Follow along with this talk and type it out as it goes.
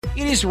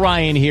It is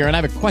Ryan here, and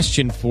I have a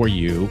question for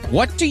you.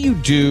 What do you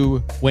do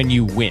when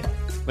you win?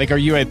 Like, are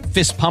you a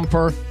fist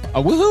pumper,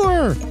 a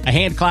woohooer, a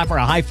hand clapper,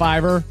 a high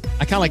fiver?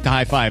 I kind of like the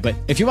high five, but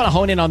if you want to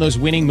hone in on those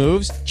winning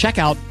moves, check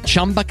out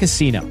Chumba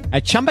Casino.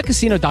 At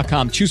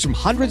ChumbaCasino.com, choose from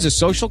hundreds of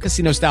social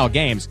casino-style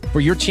games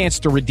for your chance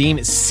to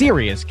redeem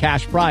serious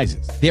cash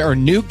prizes. There are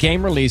new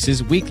game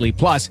releases weekly,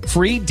 plus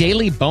free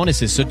daily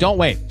bonuses. So don't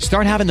wait.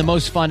 Start having the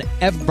most fun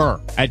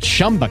ever at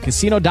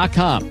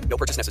ChumbaCasino.com. No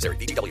purchase necessary.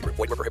 VGW. Void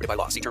where prohibited by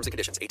law. See terms and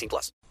conditions.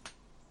 18+.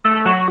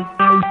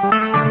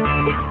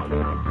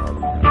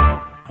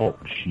 Oh,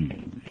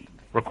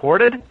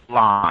 recorded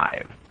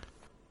live.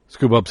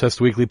 Scuba Obsessed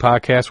Weekly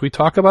Podcast. We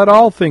talk about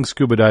all things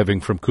scuba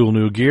diving, from cool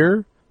new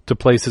gear to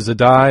places to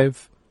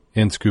dive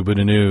and scuba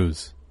to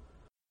news.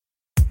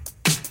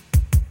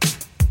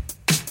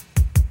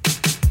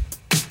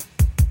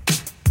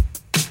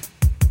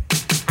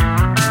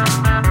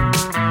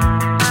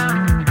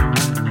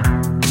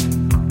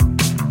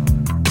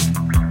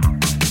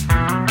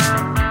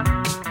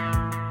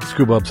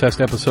 Scuba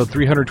Obsessed episode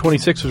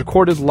 326 was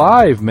recorded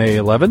live May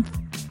 11th,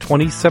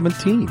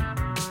 2017.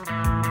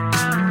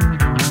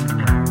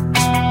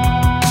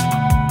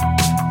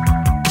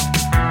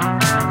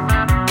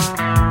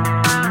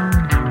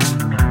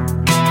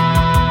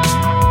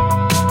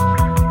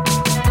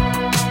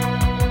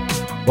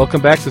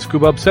 Welcome back to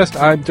Scuba Obsessed.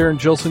 I'm Darrin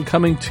Gilson,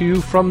 coming to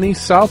you from the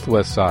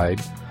southwest side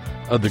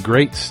of the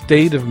great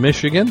state of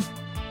Michigan,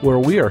 where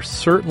we are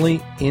certainly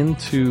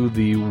into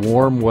the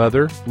warm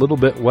weather. A little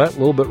bit wet, a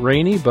little bit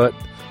rainy, but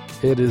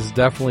it is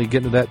definitely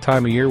getting to that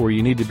time of year where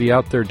you need to be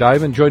out there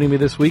diving. Joining me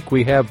this week,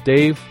 we have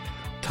Dave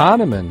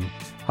Tonneman.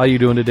 How you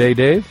doing today,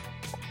 Dave?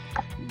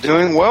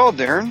 Doing well,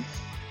 Darrin.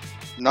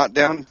 Not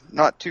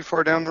too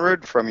far down the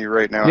road from you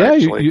right now. Yeah,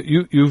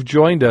 actually. you've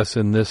joined us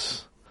in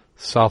this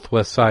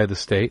southwest side of the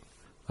state.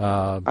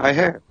 I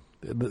have.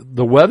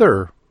 The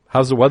weather.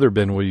 How's the weather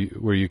been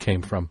where you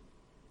came from?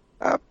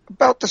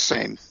 About the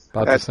same.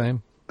 About the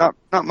same.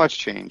 Not much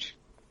change.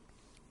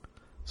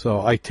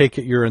 So I take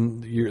it you're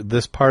in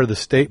this part of the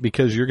state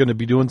because you're going to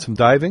be doing some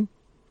diving?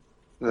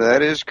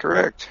 That is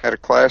correct. Had a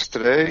class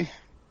today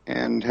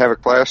and have a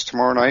class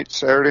tomorrow night,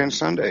 Saturday and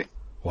Sunday.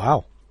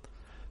 Wow.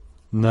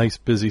 Nice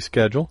busy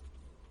schedule.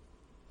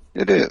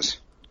 It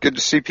is. Good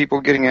to see people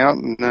getting out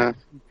and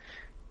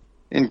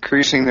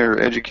increasing their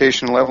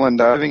education level in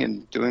diving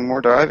and doing more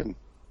diving.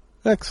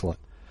 Excellent.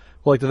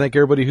 We'd like to thank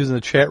everybody who's in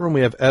the chat room.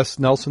 We have S.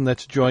 Nelson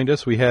that's joined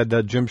us. We had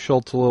Jim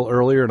Schultz a little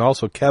earlier, and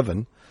also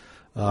Kevin.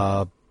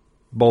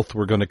 Both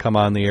were going to come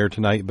on the air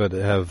tonight, but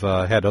have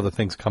had other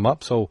things come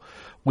up, so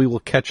we will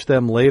catch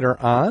them later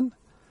on.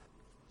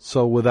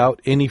 So without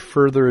any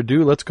further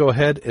ado, let's go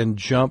ahead and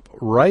jump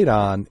right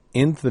on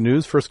into the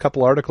news. First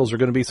couple articles are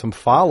going to be some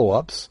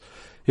follow-ups.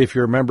 If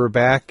you remember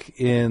back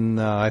in,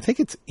 I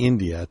think it's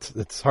India,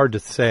 it's hard to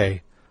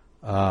say,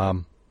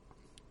 Kota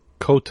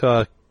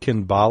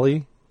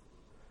Kinabalu,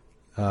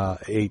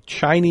 a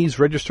Chinese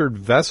registered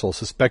vessel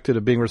suspected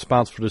of being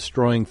responsible for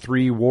destroying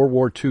 3 World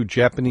War II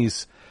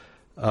Japanese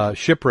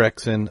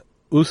shipwrecks in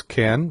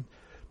Uskan,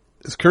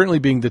 is currently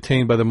being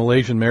detained by the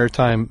Malaysian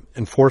Maritime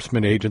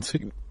Enforcement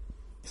Agency.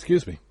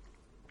 Excuse me.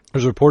 It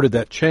was reported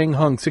that Chang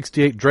Hung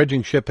 68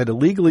 dredging ship had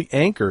illegally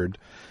anchored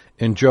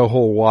in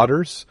Johor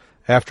waters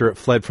after it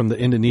fled from the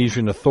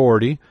Indonesian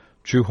authority,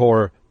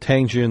 Johor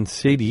Tanjung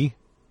City,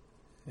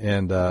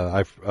 and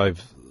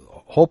I've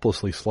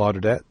hopelessly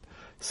slaughtered that.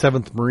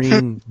 7th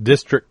Marine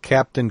District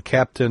Captain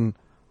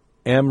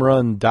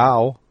Amran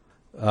Dao,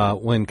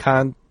 when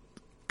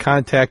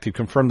contacted,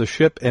 confirmed the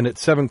ship and its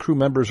 7 crew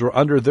members were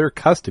under their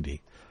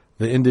custody.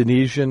 The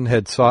Indonesian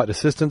had sought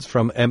assistance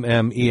from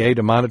MMEA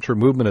to monitor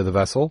movement of the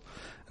vessel,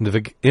 and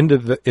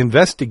the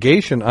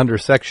investigation under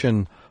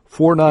Section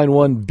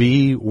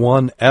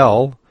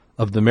 491B1L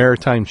of the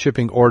Maritime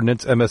Shipping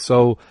Ordinance,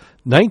 MSO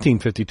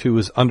 1952,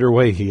 is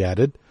underway, he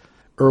added.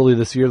 Early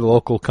this year, the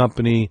local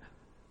company,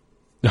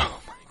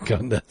 oh my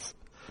goodness,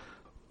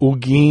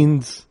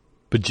 Ugins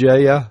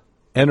Pajaya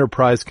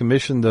Enterprise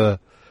commissioned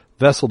the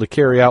vessel to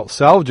carry out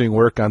salvaging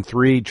work on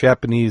 3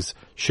 Japanese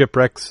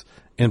shipwrecks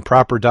in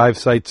proper dive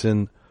sites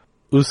in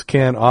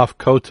Uskan off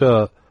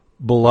Kota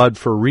Balud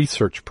for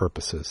research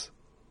purposes.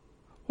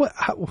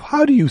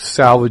 How do you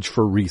salvage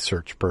for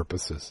research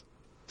purposes?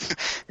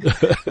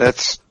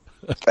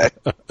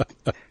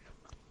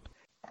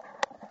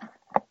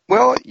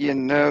 Well,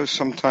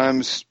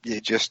 sometimes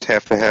you just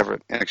have to have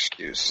an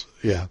excuse.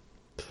 Yeah.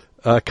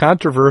 A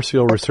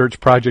controversial research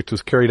project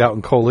was carried out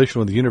in coalition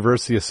with the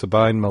University of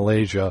Sabah,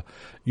 Malaysia,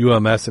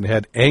 UMS, and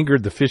had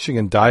angered the fishing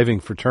and diving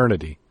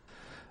fraternity.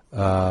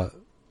 The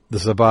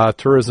Sabah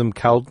Tourism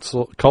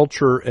Council,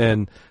 Culture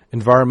and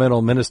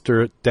Environmental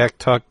Minister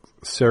Daktuk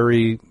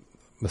Seri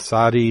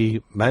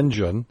Masadi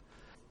Manjun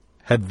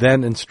had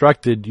then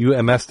instructed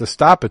UMS to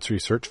stop its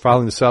research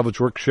following the salvage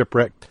work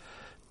shipwreck.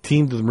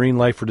 Teams of the marine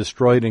life were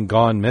destroyed and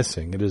gone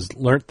missing. It is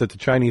learnt that the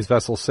Chinese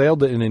vessel sailed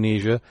to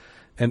Indonesia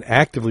and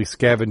actively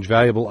scavenged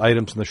valuable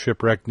items in the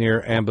shipwreck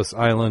near Ambas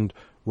Island,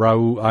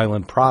 Rau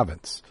Island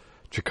province.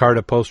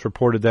 Jakarta Post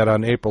reported that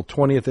on April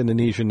 20th,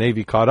 Indonesian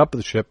Navy caught up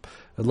with the ship,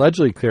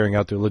 allegedly carrying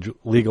out their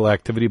legal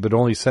activity, but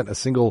only sent a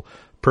single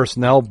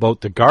personnel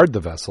boat to guard the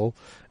vessel.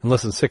 In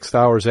less than 6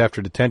 hours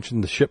after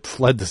detention, the ship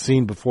fled the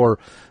scene before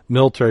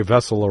military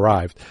vessel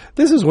arrived.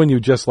 This is when you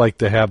just like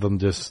to have them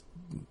just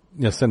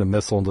send a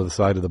missile into the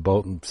side of the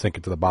boat and sink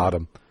it to the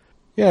bottom.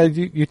 Yeah,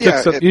 you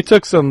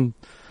took some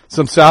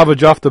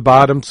salvage off the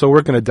bottom, so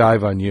we're going to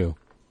dive on you.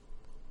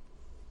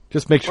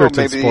 Just make sure it's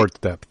in sports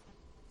depth.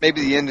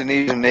 Maybe the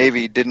Indonesian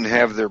Navy didn't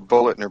have their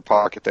bullet in their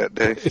pocket that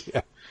day.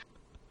 Yeah.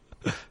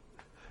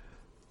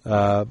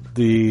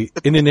 The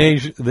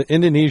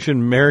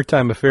Indonesian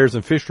Maritime Affairs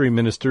and Fishery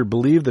Minister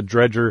believed the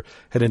dredger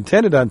had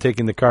intended on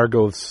taking the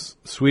cargo of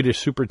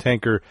Swedish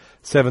supertanker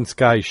Seven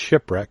Skies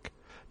shipwreck.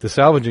 The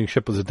salvaging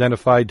ship was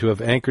identified to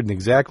have anchored in the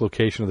exact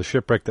location of the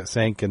shipwreck that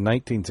sank in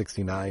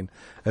 1969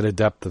 at a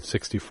depth of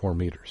 64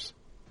 meters.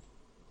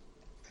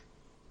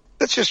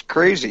 That's just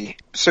crazy.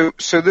 So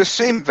this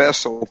same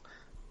vessel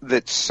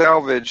that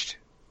salvaged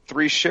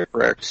 3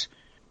 shipwrecks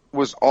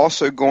was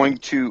also going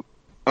to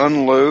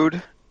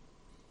unload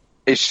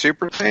a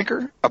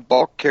supertanker, a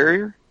bulk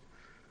carrier?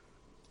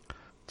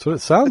 That's what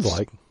it sounds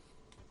like.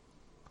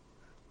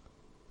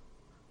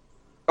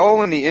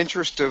 All in the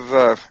interest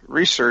of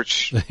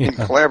research in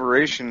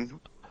collaboration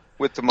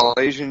with the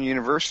Malaysian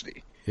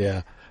University.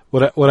 Yeah.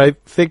 What I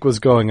think was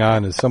going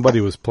on is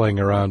somebody was playing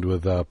around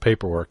with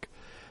paperwork.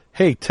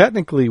 Hey,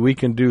 technically we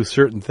can do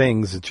certain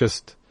things. It's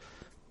just,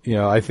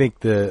 I think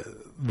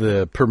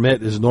the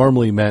permit is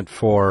normally meant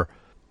for,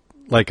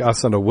 like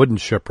us on a wooden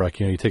shipwreck.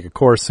 You take a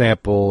core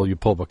sample, you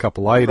pull up a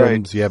couple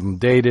items, right. You have them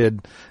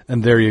dated,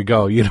 and there you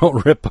go. You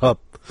don't rip up,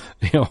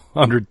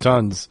 100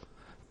 tons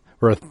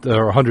or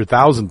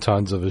 100,000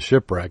 tons of a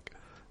shipwreck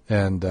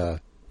and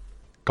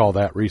call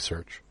that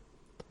research.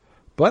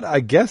 But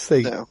I guess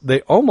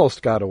they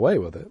almost got away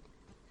with it.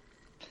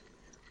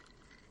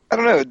 I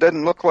don't know. It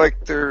doesn't look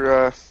like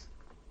they're.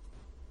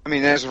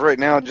 As of right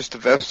now, just the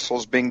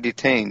vessel's being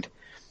detained.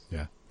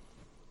 Yeah.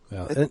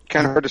 It's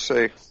kind of hard to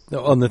say.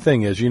 And the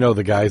thing is,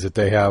 the guys that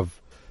they have,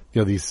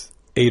 these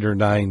 8 or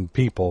 9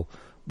 people,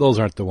 those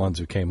aren't the ones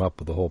who came up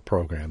with the whole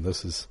program.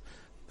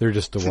 They're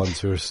just the ones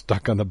who are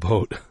stuck on the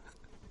boat.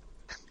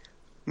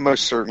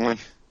 Most certainly.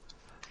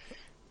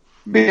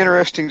 Be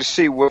interesting to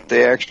see what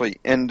they actually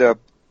end up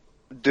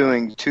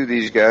doing to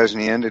these guys in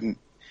the end, and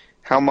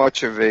how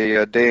much of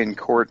a day in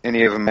court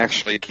any of them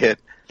actually get.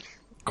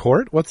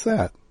 Court? What's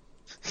that?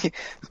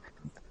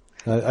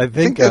 I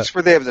think that's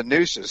where they have the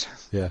nooses.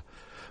 Yeah.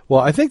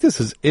 Well, I think this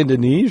is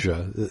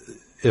Indonesia,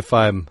 if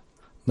I'm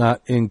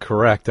not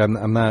incorrect.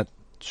 I'm not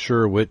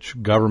sure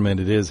which government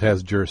it is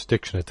has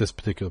jurisdiction at this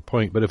particular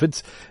point. But if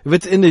it's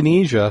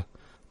Indonesia,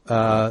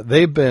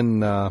 they've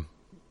been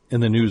in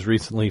the news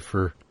recently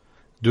for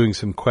doing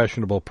some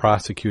questionable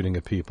prosecuting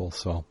of people.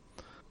 So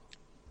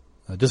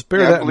just bear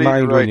that in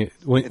mind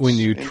when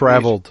you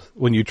travel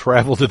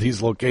to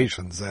these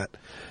locations, that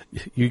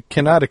you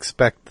cannot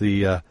expect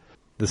the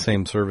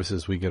same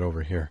services we get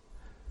over here.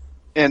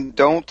 And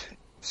don't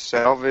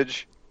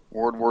salvage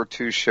World War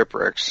II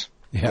shipwrecks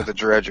with a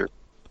dredger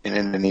in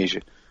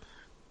Indonesia.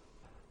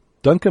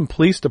 Duncan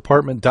Police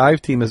Department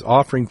dive team is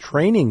offering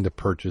training to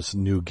purchase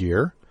new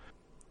gear.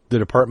 The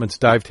department's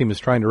dive team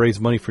is trying to raise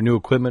money for new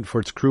equipment for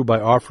its crew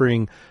by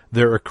offering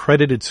their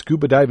accredited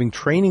scuba diving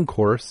training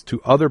course to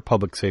other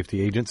public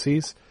safety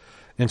agencies.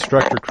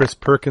 Instructor Chris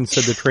Perkins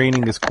said the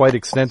training is quite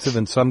extensive,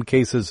 in some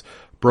cases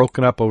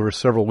broken up over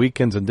several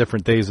weekends and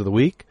different days of the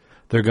week.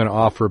 They're going to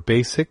offer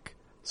basic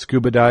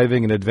scuba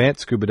diving and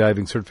advanced scuba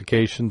diving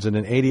certifications in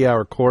an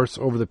 80-hour course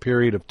over the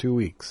period of 2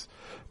 weeks.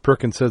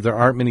 Perkins says there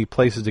aren't many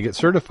places to get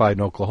certified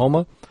in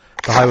Oklahoma.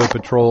 The Highway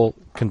Patrol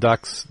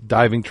conducts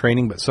diving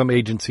training, but some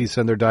agencies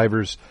send their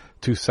divers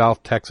to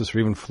South Texas or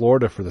even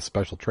Florida for the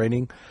special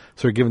training.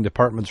 So they're giving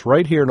departments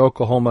right here in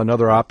Oklahoma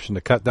another option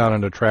to cut down on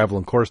their travel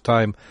and course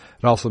time.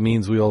 It also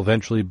means we will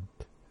eventually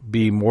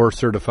be more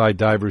certified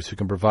divers who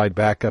can provide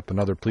backup in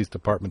other police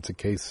departments in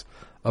case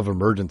of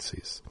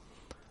emergencies.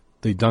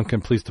 The Duncan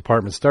Police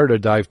Department started a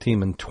dive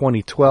team in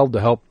 2012 to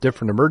help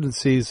different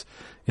emergencies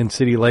in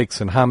city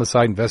lakes and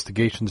homicide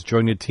investigations.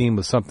 Joining the team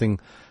was something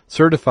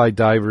certified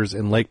divers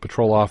and Lake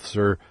Patrol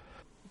Officer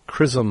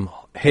Chrism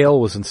Hale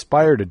was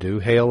inspired to do.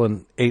 Hale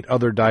and 8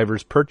 other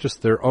divers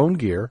purchased their own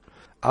gear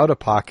out of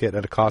pocket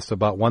at a cost of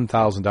about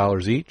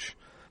 $1,000 each.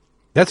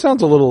 That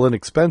sounds a little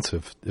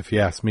inexpensive, if you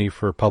ask me,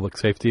 for public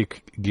safety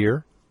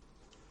gear.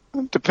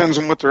 It depends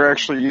on what they're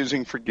actually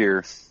using for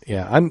gear.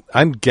 Yeah,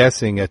 I'm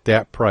guessing at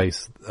that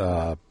price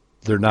they're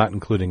not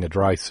including a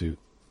dry suit.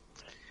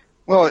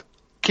 Well,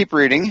 keep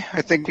reading.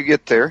 I think you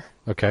get there.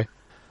 Okay.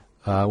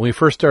 When we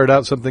first started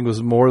out, something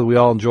was more that we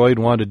all enjoyed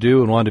and wanted to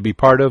do and wanted to be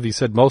part of. He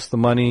said most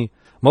of the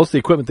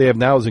equipment they have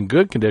now is in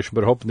good condition,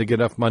 but hoping to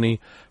get enough money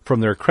from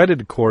their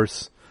accredited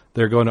course,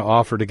 they're going to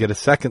offer to get a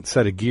second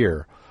set of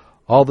gear.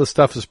 All the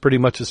stuff is pretty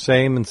much the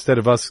same. Instead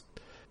of us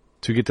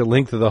to get the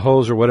length of the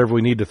hose or whatever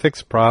we need to fix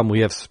the problem,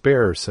 we have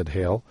spares, said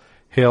Hale.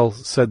 Hale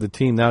said the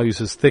team now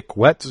uses thick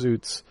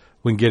wetsuits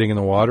when getting in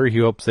the water. He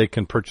hopes they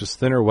can purchase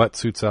thinner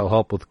wetsuits that will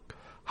help with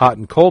hot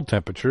and cold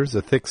temperatures.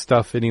 The thick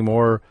stuff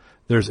anymore,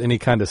 there's any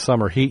kind of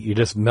summer heat, you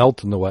just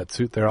melt in the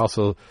wetsuit. They're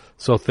also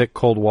so thick,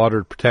 cold water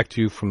to protect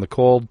you from the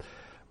cold.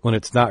 When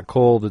it's not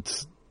cold,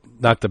 it's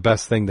not the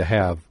best thing to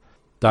have.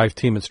 Dive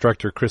team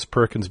instructor Chris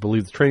Perkins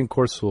believes the training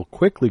course will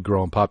quickly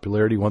grow in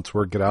popularity once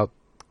word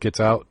gets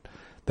out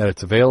that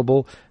it's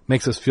available.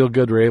 Makes us feel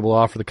good we're able to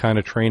offer the kind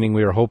of training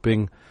we are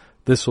hoping.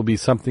 This will be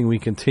something we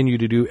continue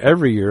to do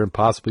every year and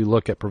possibly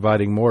look at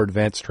providing more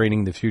advanced training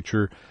in the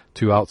future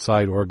to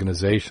outside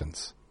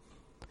organizations.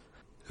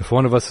 If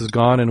one of us is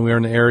gone and we're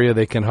in the area,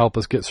 they can help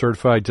us get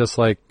certified just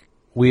like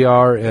we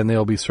are, and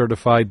they'll be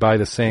certified by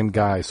the same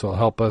guy. So it'll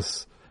help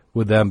us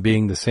with them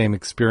being the same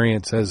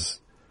experience as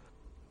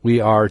we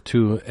are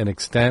to an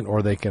extent,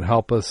 or they can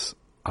help us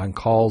on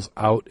calls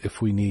out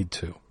if we need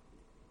to.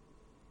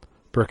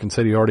 Perkins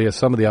said he already has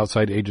some of the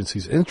outside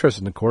agencies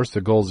interested in the course. The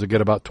goal is to get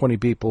about 20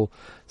 people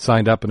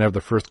signed up and have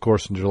the first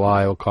course in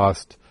July. It will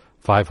cost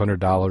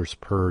 $500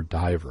 per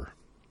diver.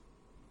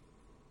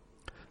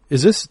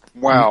 Is this...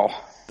 Wow.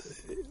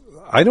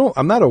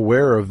 I'm not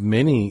aware of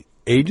many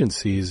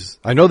agencies.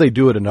 I know they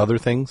do it in other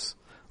things,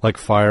 like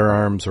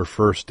firearms or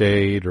first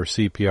aid or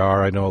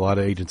CPR. I know a lot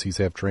of agencies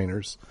have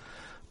trainers.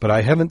 But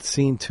I haven't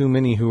seen too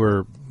many who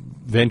are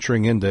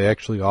venturing into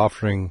actually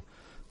offering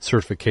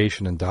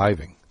certification in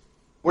diving.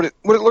 What it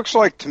looks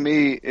like to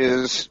me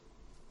is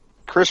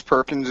Chris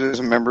Perkins is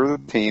a member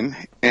of the team,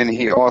 and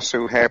he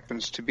also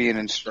happens to be an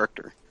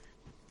instructor.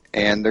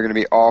 And they're going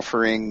to be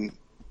offering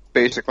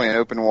basically an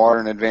open water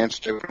and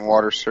advanced open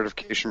water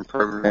certification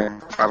program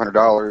for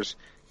 $500,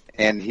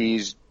 and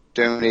he's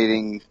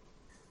donating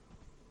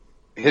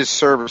his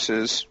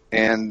services,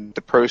 and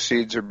the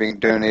proceeds are being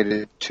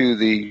donated to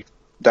the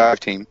dive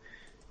team.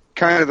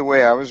 Kind of the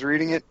way I was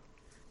reading it.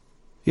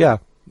 Yeah,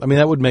 I mean,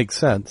 that would make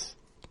sense.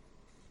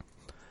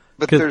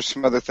 But there's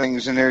some other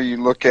things in there you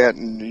look at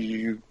and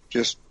you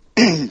just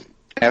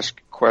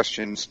ask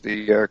questions.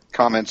 The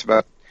comments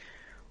about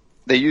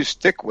they use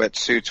thick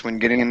wetsuits when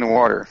getting in the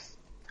water,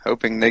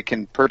 hoping they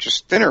can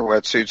purchase thinner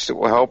wetsuits that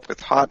will help with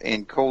hot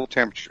and cold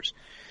temperatures.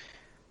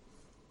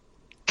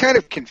 Kind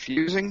of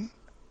confusing.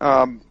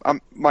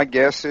 My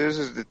guess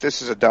is that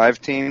this is a dive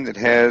team that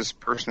has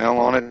personnel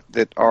on it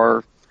that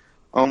are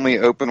only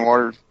open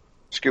water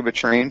scuba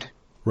trained.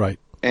 Right.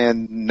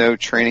 And no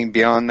training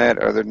beyond that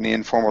other than the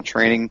informal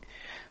training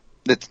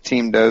that the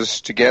team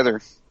does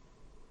together.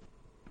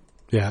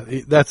 Yeah,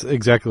 that's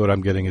exactly what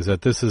I'm getting, is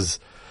that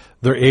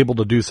they're able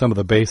to do some of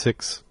the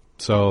basics.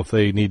 So if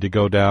they need to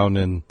go down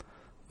and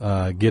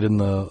get in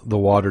the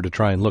water to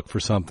try and look for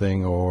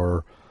something,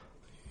 or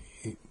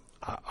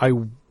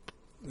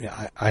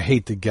I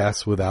hate to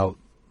guess without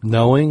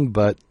knowing,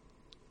 but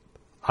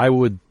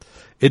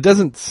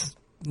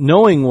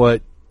knowing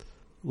what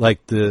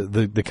like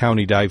the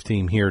county dive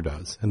team here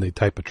does and the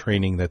type of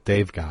training that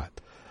they've got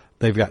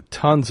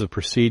tons of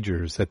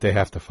procedures that they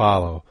have to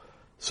follow.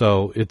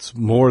 So it's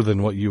more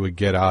than what you would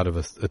get out of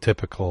a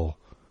typical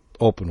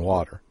open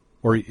water.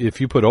 Or if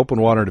you put open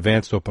water and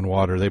advanced open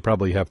water, they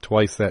probably have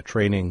twice that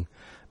training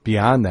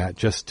beyond that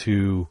just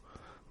to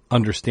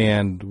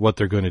understand what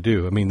they're going to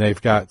do. I mean,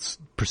 they've got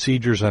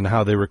procedures on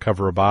how they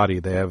recover a body.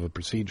 They have a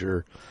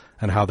procedure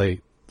on how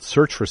they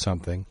search for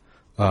something.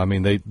 I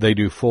mean, they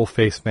do full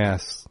face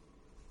mask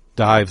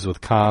dives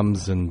with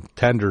comms and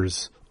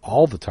tenders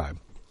all the time.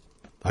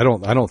 I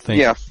don't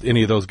think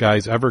any of those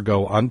guys ever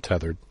go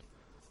untethered.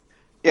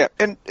 Yeah,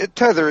 and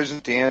tether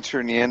isn't the answer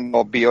in the end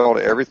all be all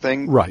to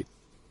everything. Right.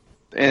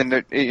 And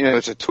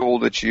it's a tool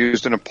that's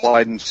used and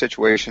applied in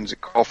situations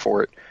that call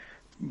for it.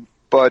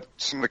 But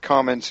some of the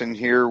comments in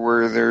here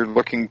where they're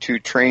looking to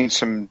train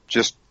some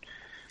just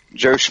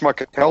Joe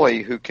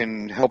Schmuckatelli who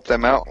can help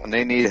them out when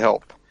they need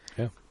help.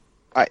 Yeah.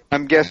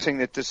 I'm guessing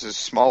that this is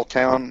small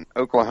town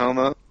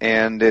Oklahoma,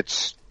 and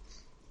it's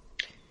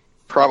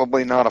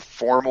probably not a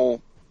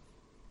formal.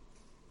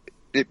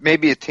 It may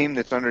be a team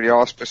that's under the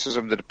auspices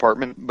of the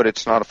department, but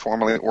it's not a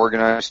formally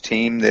organized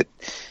team that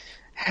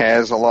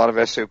has a lot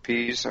of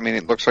SOPs. I mean,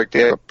 it looks like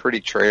they have a pretty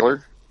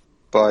trailer,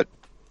 but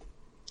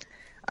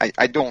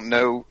I don't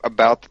know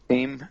about the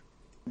team.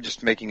 I'm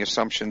just making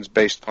assumptions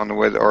based on the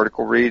way the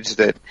article reads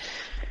that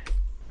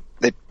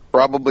they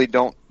probably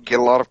don't get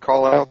a lot of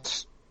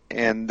call-outs,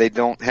 and they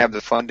don't have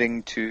the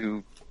funding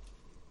to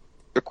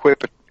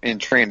equip and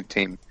train a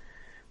team.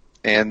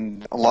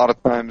 And a lot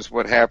of times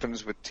what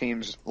happens with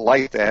teams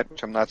like that,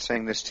 which I'm not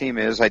saying this team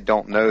is, I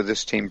don't know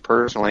this team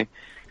personally,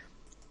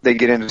 they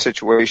get into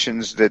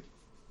situations that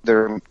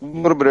they're a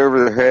little bit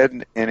over their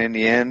head, and in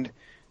the end,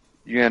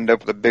 you end up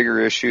with a bigger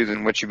issue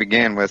than what you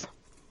began with.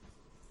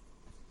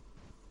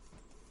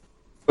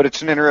 But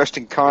it's an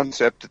interesting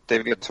concept that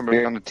they've got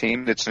somebody on the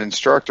team that's an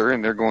instructor,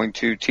 and they're going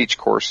to teach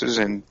courses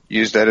and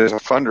use that as a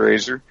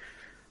fundraiser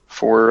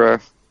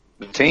for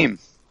the team.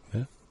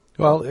 Yeah.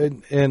 Well,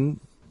 and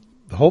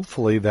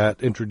hopefully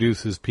that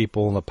introduces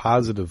people in a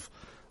positive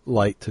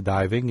light to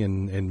diving,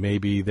 and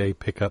maybe they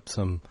pick up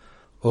some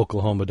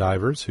Oklahoma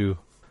divers who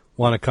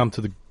want to come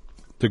to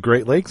the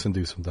Great Lakes and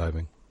do some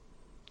diving.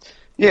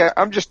 Yeah,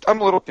 I'm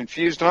a little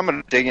confused, and I'm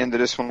going to dig into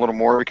this one a little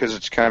more because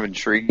it's kind of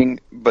intriguing.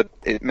 But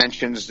it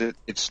mentions that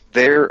it's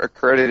their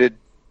accredited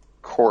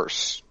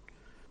course,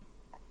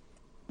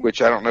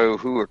 which I don't know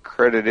who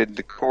accredited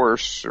the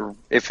course, or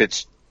if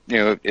it's,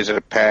 is it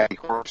a PADI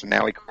course, a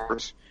NAUI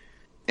course,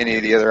 any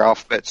of the other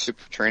alphabet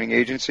super training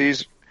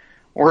agencies,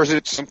 or is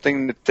it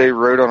something that they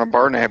wrote on a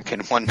bar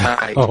napkin one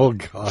night? Oh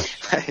gosh.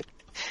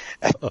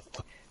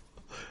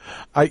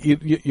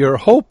 You're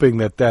hoping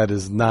that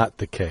is not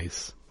the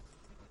case.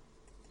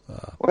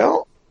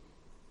 Well,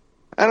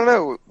 I don't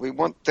know. We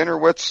want thinner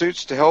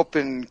wetsuits to help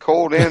in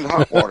cold and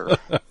hot water.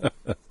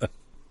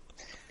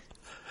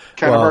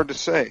 Kind of hard to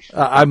say.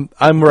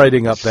 I'm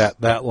writing up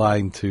that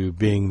line to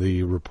being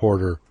the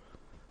reporter,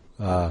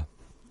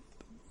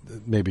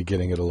 maybe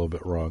getting it a little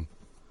bit wrong.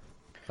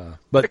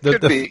 But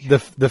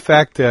the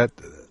fact that,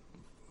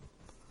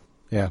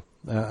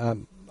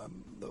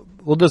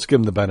 we'll just give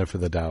them the benefit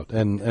of the doubt,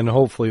 and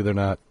hopefully they're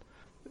not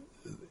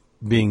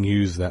being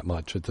used that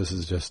much. That this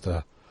is just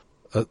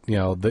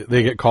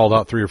they get called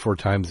out 3 or 4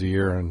 times a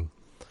year, and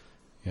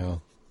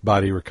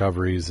body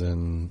recoveries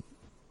and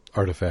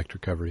artifact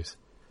recoveries.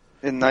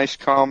 In nice,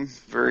 calm,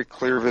 very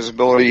clear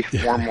visibility,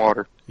 warm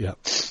water. Yeah.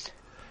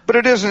 But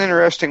it is an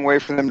interesting way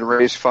for them to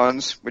raise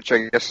funds, which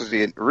I guess is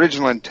the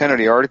original intent of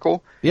the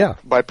article. Yeah.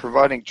 By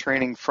providing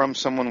training from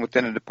someone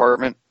within a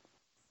department.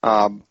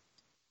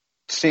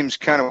 Seems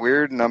kind of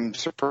weird, and I'm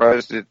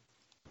surprised that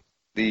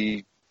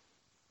I'm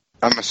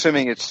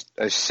assuming it's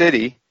a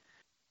city.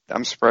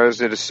 I'm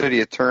surprised that a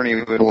city attorney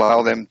would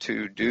allow them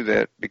to do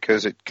that,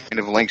 because it kind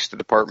of links the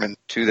department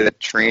to that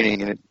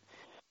training, and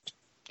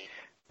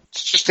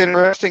it's just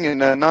interesting, and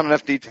not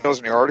enough details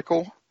in the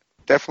article.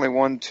 Definitely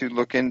one to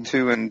look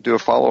into and do a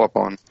follow-up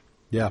on.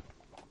 Yeah.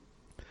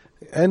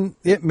 And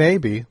it may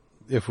be,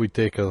 if we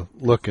take a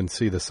look and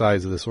see the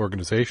size of this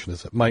organization,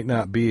 is it might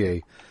not be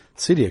a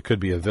city, it could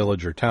be a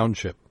village or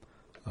township,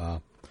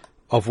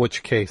 of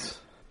which case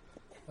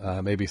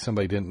maybe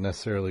somebody didn't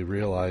necessarily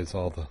realize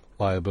all the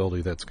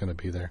liability that's going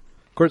to be there.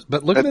 Of course,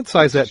 but looking at the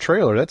size of that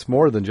trailer, that's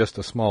more than just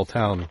a small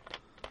town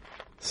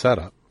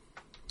setup.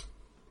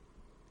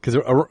 Because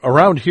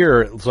around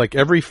here, it's like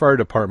every fire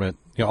department,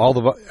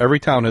 every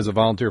town has a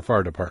volunteer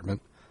fire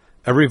department.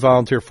 Every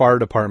volunteer fire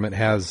department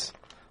has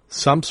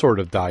some sort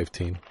of dive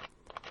team.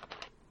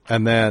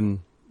 And then,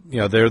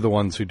 they're the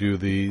ones who do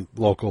the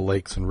local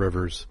lakes and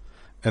rivers.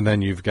 And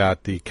then you've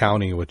got the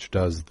county, which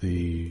does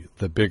the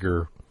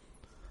bigger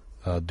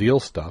deal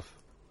stuff.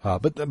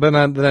 But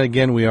then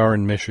again, we are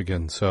in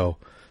Michigan, so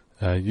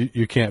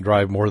you can't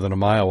drive more than a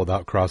mile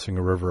without crossing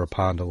a river, a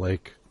pond, a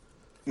lake.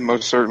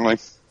 Most certainly.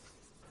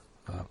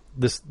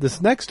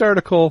 This next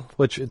article,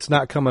 which it's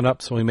not coming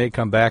up, so we may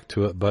come back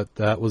to it, but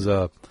that was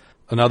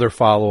another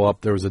follow-up.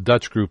 There was a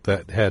Dutch group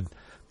that had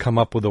come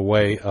up with a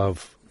way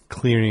of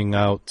clearing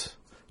out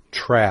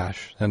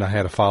trash, and I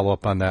had a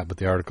follow-up on that, but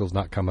the article's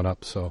not coming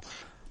up. So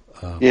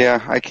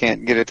yeah, I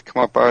can't get it to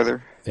come up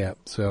either. Yeah,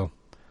 so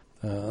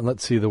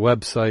let's see, the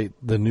website,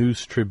 the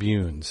News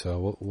Tribune,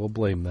 so we'll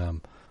blame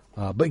them.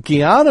 But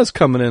Guyana's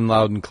coming in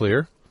loud and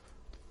clear.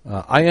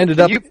 I ended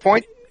up you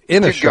point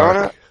in to a shark.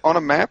 Guyana on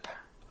a map?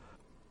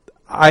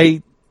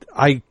 I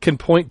can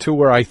point to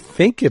where I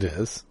think it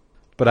is,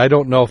 but I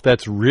don't know if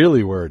that's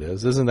really where it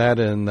is. Isn't that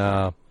in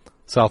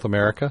South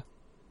America?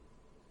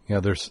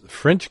 There's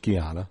French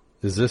Guiana.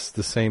 Is this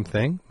the same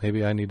thing?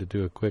 Maybe I need to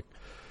do a quick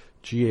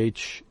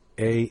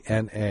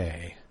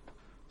Ghana.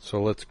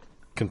 So let's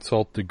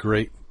consult the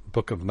great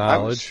book of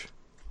knowledge.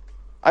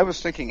 I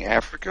was thinking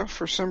Africa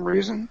for some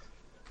reason.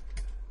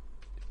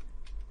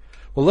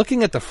 Well,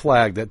 looking at the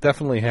flag, that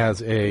definitely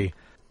has a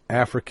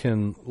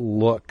African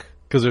look.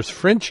 Because there's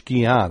French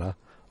Guiana.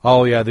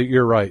 Oh, yeah,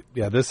 you're right.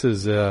 Yeah, this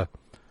is, let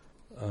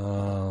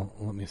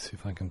me see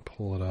if I can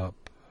pull it up.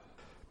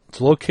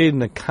 It's located in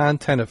the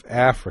continent of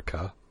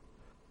Africa.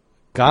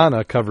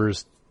 Ghana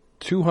covers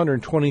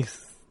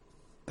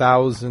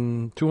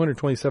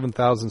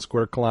 227,000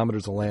 square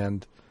kilometers of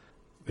land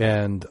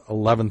and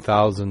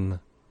 11,000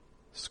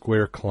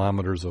 square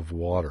kilometers of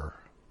water.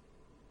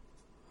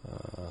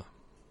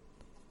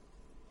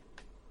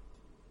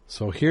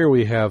 So here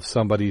we have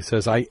somebody who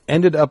says, I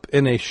ended up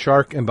in a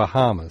shark in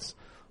Bahamas.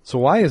 So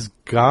why is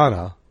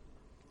Ghana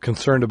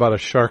concerned about a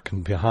shark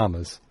in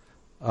Bahamas?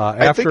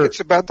 I think it's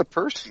about the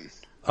person.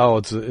 Oh,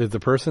 it's the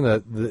person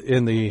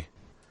that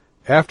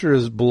after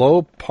his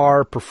below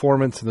par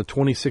performance in the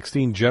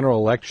 2016 general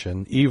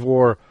election,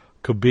 Ivor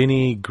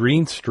Kobini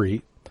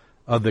Greenstreet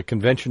of the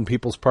Convention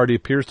People's Party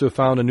appears to have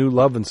found a new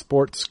love in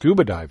sport,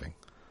 scuba diving.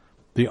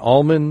 The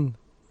almond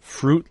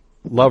fruit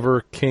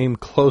lover came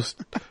close.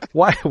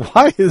 Why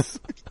is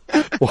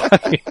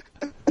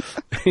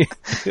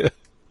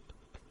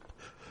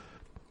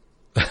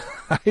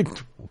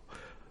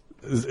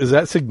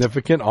that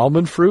significant?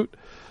 Almond fruit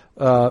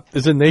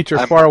is in nature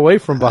far away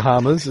from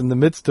Bahamas, in the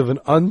midst of an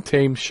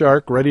untamed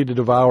shark ready to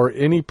devour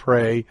any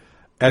prey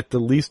at the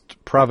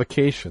least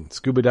provocation.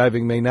 Scuba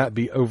diving may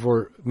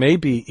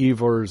be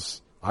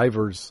Ivor's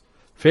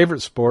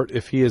favorite sport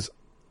if he is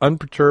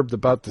unperturbed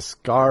about the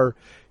scar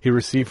he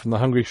received from the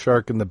hungry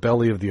shark in the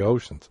belly of the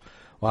oceans.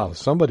 Wow,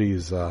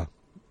 somebody's got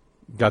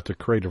the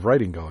creative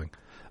writing going.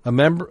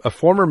 A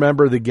former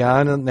member of the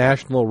Guyana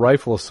National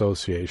Rifle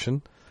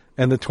Association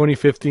and the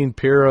 2015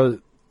 Para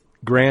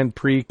Grand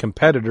Prix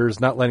competitor is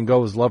not letting go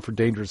of his love for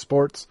dangerous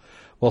sports.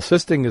 While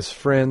assisting his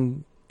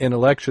friend in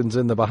elections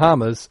in the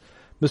Bahamas,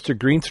 Mr.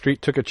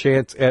 Greenstreet took a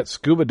chance at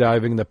scuba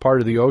diving in the part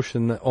of the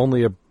ocean that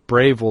only a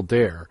brave will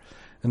dare.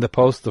 In the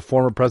post, the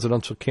former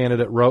presidential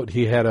candidate wrote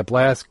he had a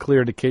blast,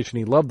 clear indication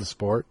he loved the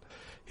sport.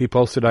 He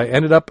posted, I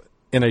ended up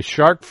in a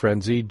shark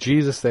frenzy.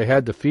 Jesus, they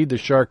had to feed the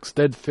sharks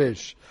dead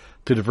fish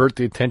to divert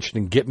the attention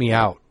and get me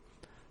out.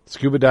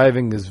 Scuba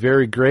diving is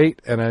very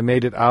great, and I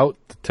made it out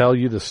to tell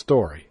you the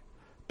story.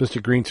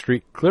 Mr.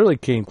 Greenstreet clearly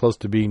came close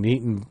to being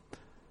eaten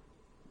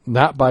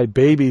not by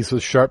babies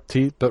with sharp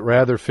teeth, but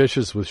rather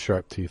fishes with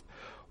sharp teeth.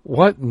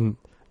 What?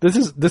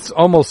 This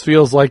almost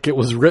feels like it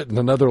was written in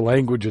another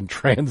language and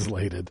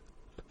translated.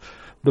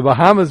 The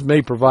Bahamas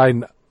may provide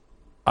an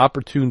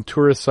opportune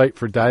tourist site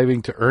for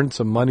diving to earn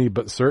some money,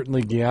 but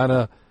certainly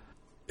Guyana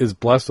is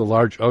blessed with a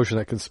large ocean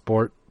that can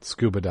support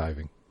scuba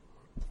diving.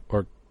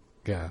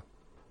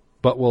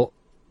 But will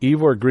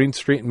Ivor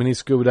Greenstreet and many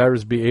scuba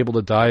divers be able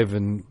to dive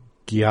in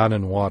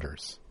Guianan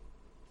waters?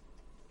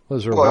 Well,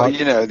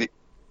 the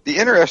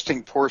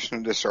interesting portion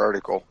of this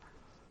article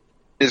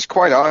is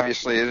quite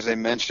obviously, as they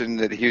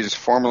mentioned, that he was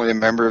formerly a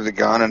member of the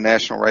Ghana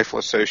National Rifle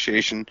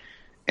Association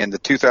and the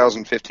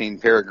 2015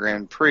 Para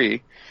Grand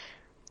Prix,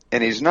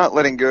 and he's not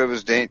letting go of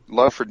his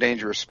love for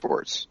dangerous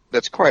sports.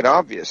 That's quite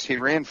obvious. He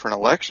ran for an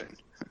election.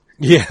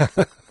 Yeah.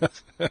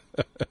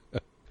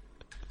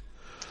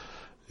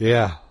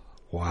 Yeah.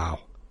 Wow.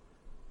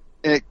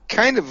 And it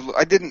kind of,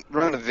 I didn't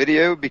run a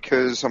video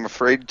because I'm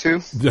afraid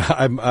to.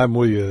 I'm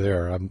with you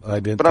there.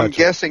 But I'm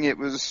guessing it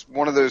was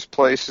one of those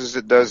places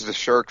that does the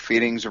shark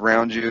feedings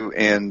around you,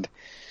 and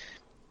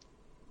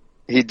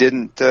he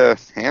didn't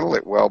handle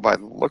it well by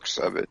the looks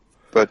of it.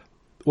 But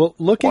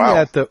looking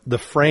at the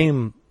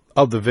frame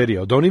of the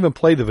video, don't even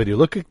play the video.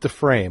 Look at the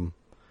frame.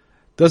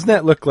 Doesn't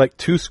that look like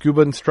two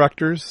scuba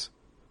instructors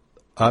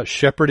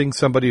shepherding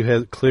somebody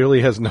who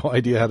clearly has no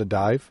idea how to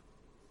dive?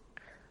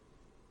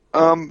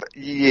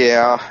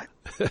 Yeah.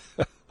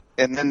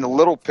 And then the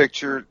little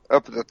picture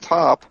up at the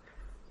top,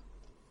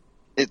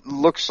 it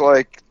looks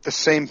like the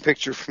same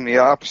picture from the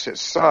opposite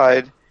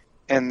side,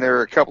 and there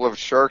are a couple of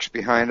sharks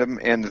behind him,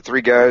 and the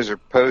three guys are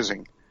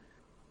posing.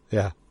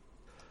 Yeah.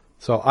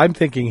 So I'm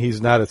thinking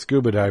he's not a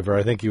scuba diver.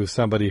 I think he was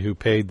somebody who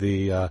paid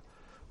the,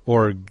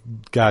 or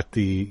got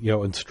the,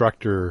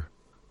 instructor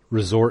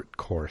resort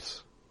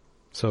course.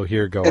 So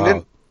here, go and out.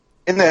 Then,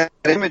 in that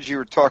image you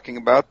were talking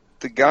about,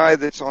 the guy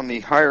that's on the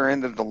higher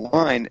end of the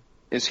line,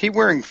 is he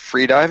wearing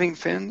freediving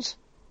fins?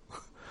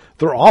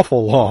 They're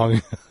awful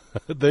long.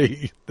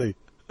 They've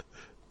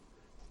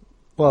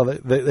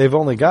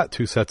only got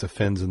two sets of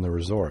fins in the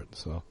resort,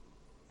 so.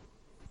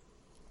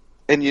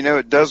 And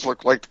it does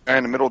look like the guy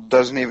in the middle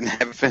doesn't even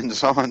have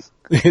fins on.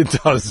 It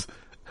does.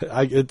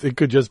 It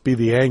could just be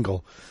the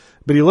angle.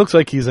 But he looks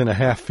like he's in a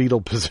half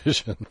fetal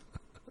position.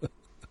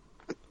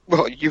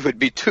 Well, you would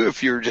be too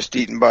if you were just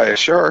eaten by a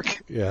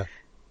shark. Yeah.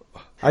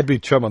 I'd be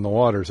chumming the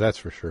waters, that's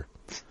for sure.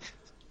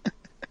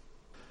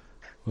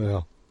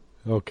 Well,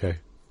 okay.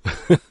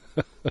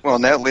 Well,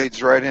 and that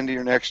leads right into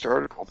your next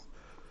article.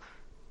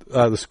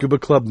 The Scuba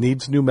Club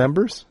needs new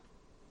members?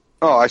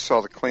 Oh, I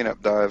saw the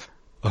cleanup dive.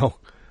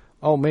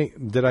 Oh,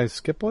 mate, did I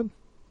skip one?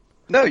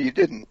 No, you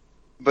didn't.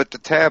 But the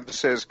tab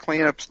says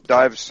cleanups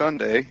dive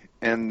Sunday,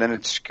 and then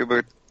it's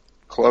Scuba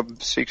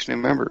Club seeks new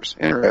members.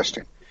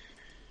 Interesting.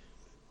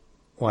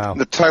 Wow.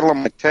 The title of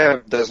my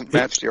tab doesn't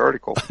match the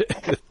article.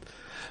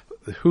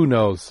 Who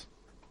knows?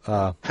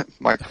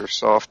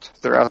 Microsoft,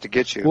 they're out to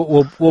get you.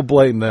 We'll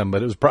blame them,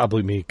 but it was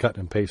probably me cutting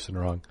and pasting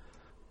wrong.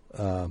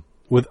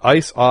 With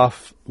ice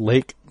off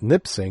Lake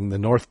Nipissing, the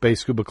North Bay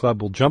Scuba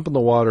Club will jump in the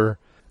water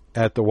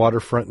at the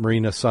Waterfront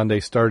Marina Sunday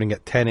starting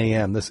at 10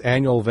 a.m. This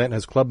annual event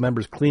has club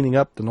members cleaning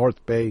up the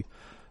North Bay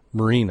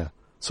Marina.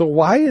 So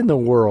why in the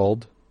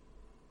world?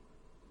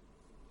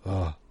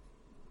 Yeah,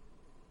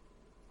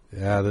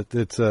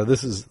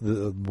 this is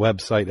the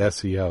website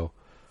SEO.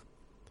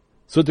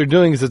 So what they're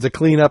doing is it's a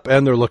cleanup,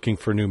 and they're looking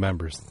for new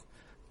members.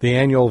 The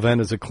annual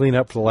event is a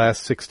cleanup for the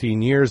last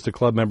 16 years. The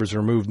club members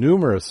removed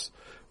numerous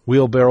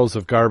wheelbarrows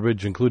of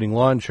garbage, including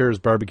lawn chairs,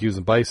 barbecues,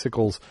 and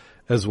bicycles,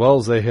 as well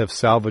as they have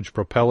salvaged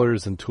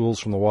propellers and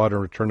tools from the water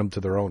and returned them to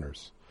their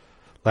owners.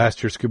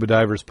 Last year, scuba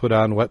divers put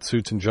on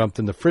wetsuits and jumped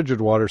into frigid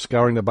water,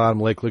 scouring the bottom of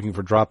the lake looking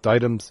for dropped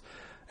items,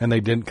 and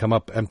they didn't come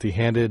up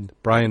empty-handed.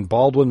 Brian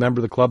Baldwin, member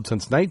of the club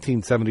since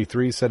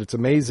 1973, said it's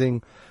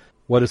amazing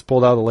what is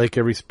pulled out of the lake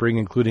every spring,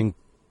 including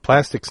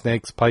plastic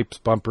snakes, pipes,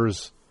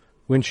 bumpers,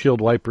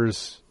 windshield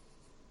wipers,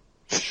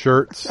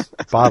 shirts,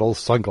 bottles,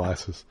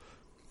 sunglasses.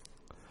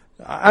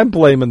 I'm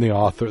blaming the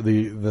author,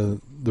 the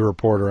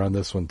reporter on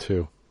this one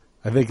too.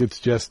 I think it's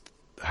just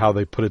how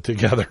they put it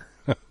together.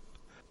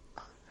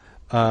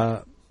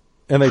 And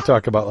they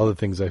talk about other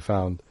things they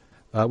found.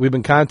 We've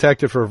been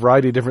contacted for a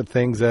variety of different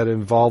things that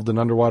involved an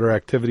underwater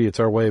activity.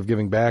 It's our way of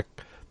giving back.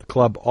 The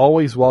Club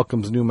always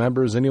welcomes new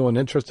members. Anyone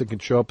interested can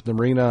show up at the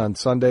marina on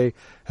Sunday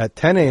at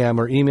 10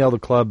 a.m. or email the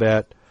club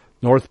at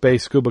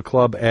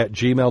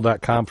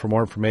northbayscubaclub@gmail.com for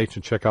more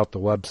information. Check out the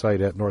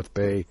website at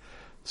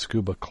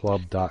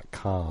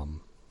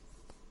northbayscubaclub.com.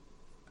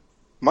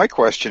 My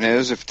question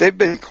is, if they've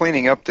been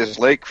cleaning up this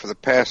lake for the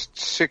past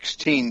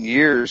 16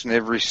 years and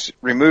they've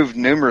removed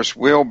numerous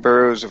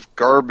wheelbarrows of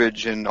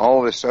garbage and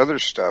all this other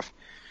stuff,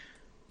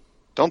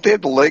 don't they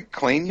have the lake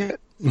clean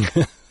yet?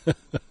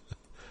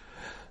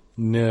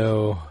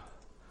 No. I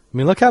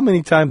mean, look how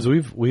many times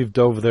we've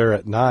dove there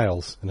at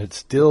Niles, and it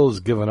still has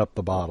given up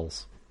the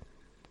bottles.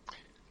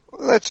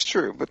 Well, that's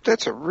true, but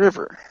that's a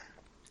river.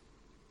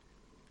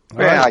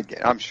 Yeah,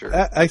 I'm sure.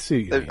 I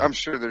see. I'm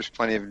sure there's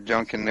plenty of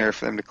junk in there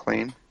for them to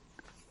clean.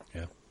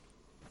 Yeah. Of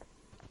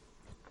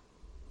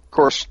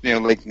course,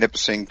 Lake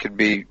Nipissing could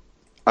be,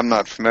 I'm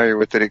not familiar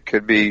with it, it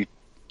could be,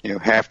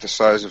 half the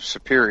size of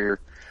Superior.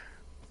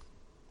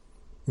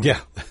 Yeah,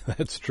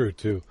 that's true,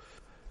 too.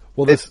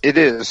 Well, it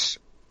is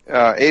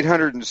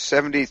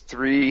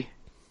 873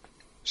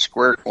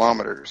 square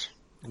kilometers.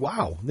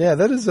 Wow. Yeah,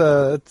 it's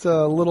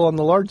a little on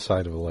the large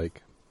side of a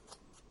lake.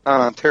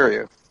 On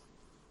Ontario.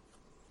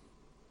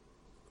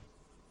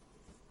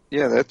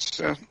 Yeah,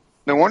 that's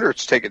no wonder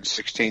it's taken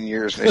 16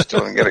 years and they still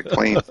haven't got it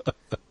clean.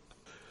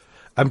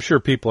 I'm sure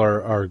people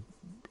are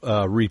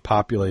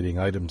repopulating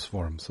items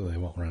for them so they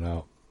won't run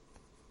out.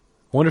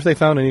 I wonder if they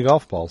found any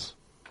golf balls.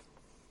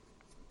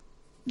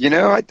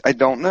 I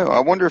don't know. I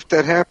wonder if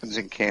that happens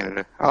in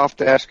Canada. I'll have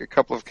to ask a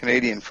couple of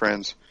Canadian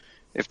friends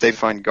if they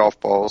find golf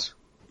balls.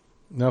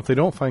 Now, if they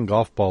don't find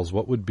golf balls,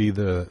 what would be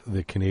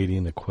the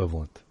Canadian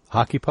equivalent?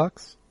 Hockey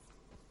pucks?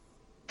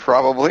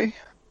 Probably.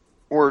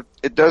 Or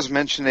it does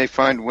mention they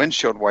find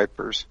windshield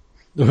wipers.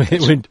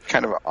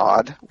 Kind of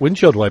odd.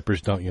 Windshield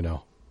wipers, don't you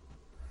know?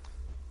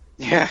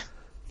 Yeah.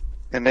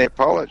 And they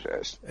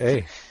apologized.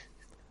 Hey.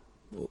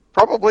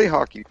 Probably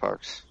hockey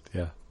pucks.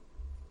 Yeah.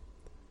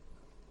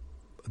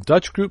 A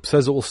Dutch group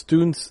says it will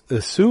soon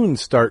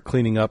start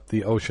cleaning up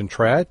the ocean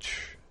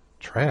trash.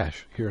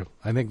 Trash. Here,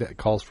 I think that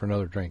calls for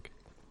another drink.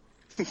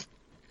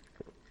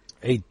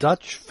 A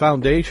Dutch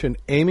foundation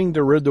aiming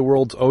to rid the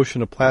world's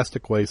ocean of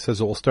plastic waste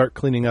says it will start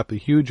cleaning up a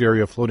huge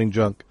area of floating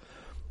junk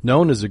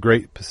known as the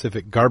Great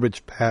Pacific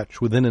Garbage Patch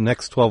within the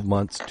next 12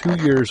 months,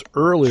 2 years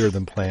earlier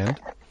than planned.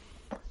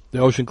 The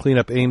ocean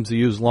cleanup aims to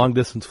use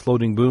long-distance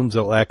floating booms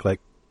that will act like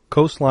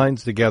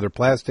coastlines to gather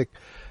plastic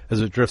as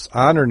it drifts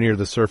on or near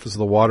the surface of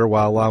the water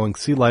while allowing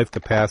sea life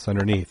to pass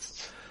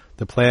underneath.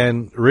 The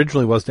plan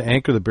originally was to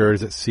anchor the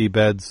barriers at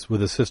seabeds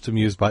with a system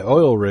used by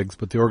oil rigs,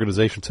 but the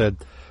organization said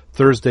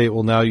Thursday it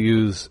will now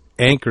use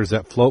anchors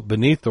that float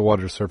beneath the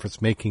water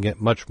surface, making it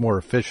much more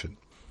efficient.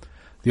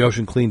 The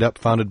Ocean Cleanup,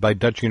 founded by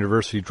Dutch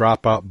University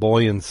dropout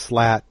Boyan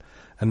Slat,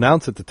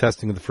 announced that the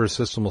testing of the first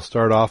system will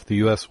start off the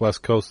U.S.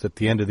 West Coast at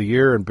the end of the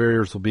year, and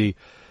barriers will be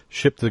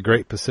shipped to the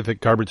Great Pacific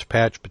Garbage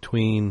Patch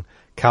between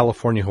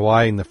California and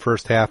Hawaii in the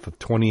first half of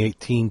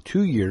 2018,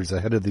 2 years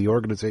ahead of the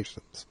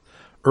organization's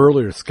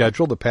earlier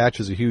schedule. The patch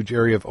is a huge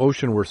area of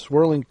ocean where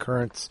swirling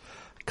currents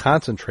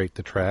concentrate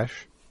the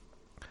trash.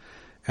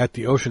 At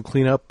the Ocean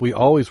Cleanup, we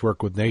always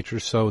work with nature,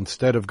 so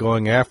instead of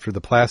going after the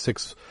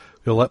plastics,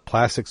 we'll let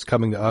plastics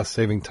coming to us,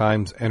 saving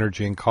time,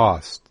 energy, and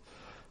cost.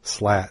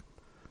 Slat,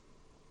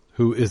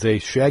 who is a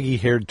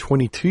shaggy-haired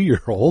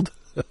 22-year-old.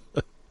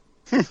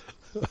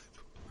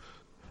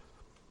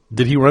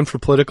 Did he run for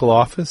political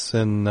office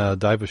and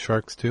dive with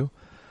sharks, too?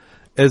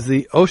 As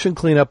the Ocean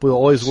Cleanup, we'll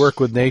always work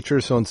with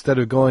nature, so instead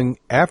of going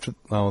after...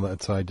 Oh,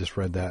 I just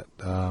read that.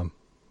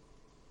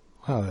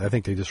 I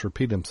think they just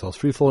repeat themselves.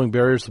 Free-flowing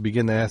barriers will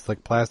begin to act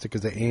like plastic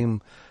as they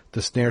aim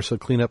to snare, so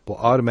cleanup will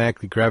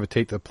automatically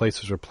gravitate to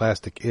places where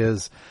plastic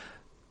is,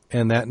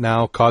 and that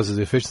now causes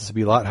the efficiency to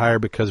be a lot higher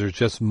because there's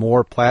just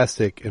more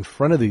plastic in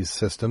front of these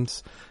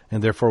systems,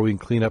 and therefore we can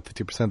clean up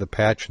 50% of the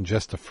patch in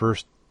just the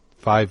first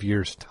 5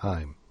 years'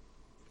 time.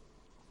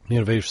 The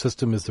innovative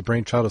system is the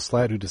brainchild of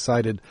Slat, who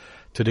decided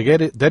to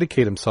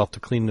dedicate himself to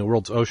cleaning the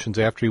world's oceans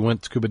after he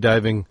went scuba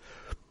diving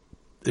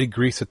in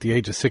Greece at the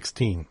age of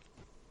 16.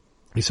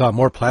 He saw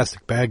more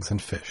plastic bags than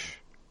fish.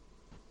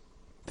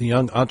 The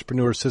young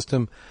entrepreneur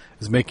system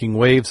is making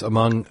waves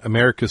among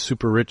America's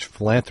super-rich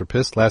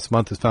philanthropists. Last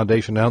month, his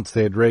foundation announced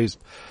they had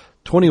raised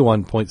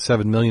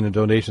 $21.7 million in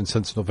donations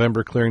since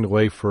November, clearing the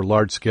way for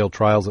large-scale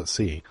trials at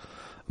sea.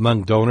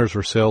 Among donors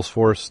were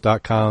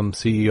Salesforce.com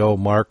CEO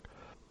Mark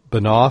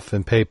Benoff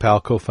and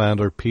PayPal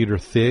co-founder Peter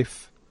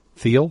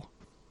Thiel.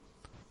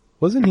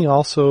 Wasn't he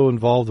also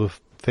involved with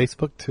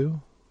Facebook,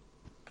 too?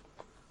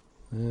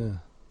 Yeah.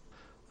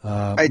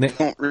 I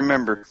don't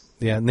remember.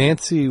 Yeah,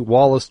 Nancy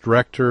Wallace,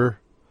 director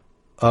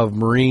of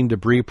Marine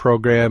Debris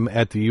Program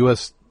at the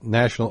U.S.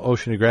 National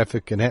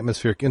Oceanographic and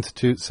Atmospheric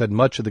Institute, said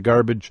much of the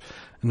garbage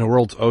in the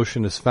world's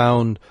ocean is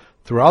found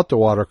throughout the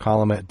water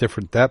column at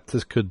different depths.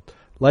 This could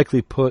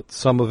likely put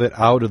some of it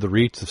out of the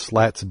reach of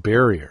Slat's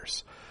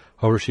barriers.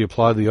 However, she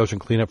applauded the Ocean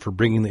Cleanup for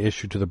bringing the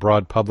issue to the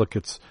broad public.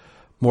 It's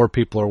more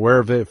people are aware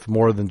of it,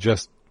 more than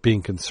just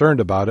being concerned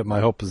about it.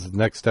 My hope is the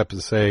next step is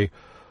to say,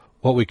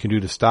 what we can do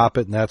to stop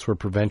it, and that's where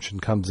prevention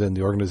comes in.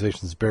 The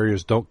organization's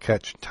barriers don't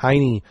catch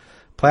tiny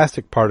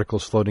plastic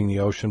particles floating in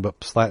the ocean,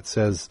 but Slat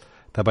says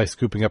that by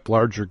scooping up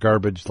larger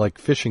garbage like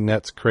fishing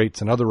nets,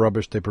 crates, and other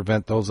rubbish, they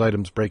prevent those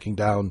items breaking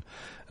down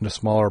into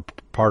smaller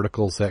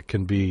particles that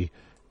can be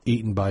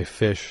eaten by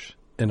fish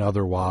and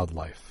other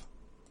wildlife.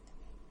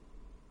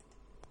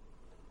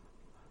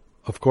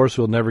 Of course,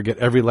 we'll never get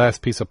every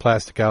last piece of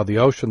plastic out of the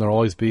ocean. There'll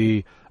always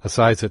be a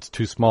size that's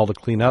too small to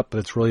clean up, but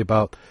it's really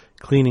about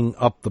cleaning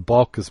up the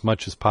bulk as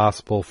much as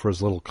possible for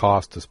as little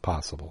cost as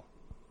possible.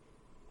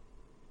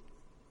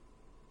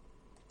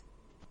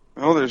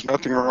 Well, there's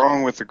nothing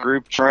wrong with the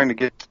group trying to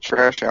get the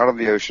trash out of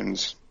the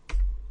oceans.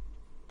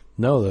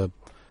 No,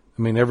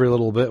 every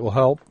little bit will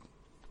help.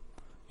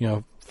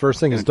 First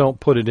thing is don't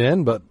put it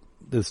in, but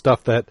the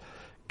stuff that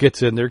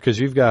gets in there, because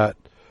you've got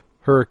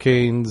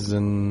hurricanes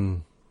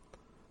and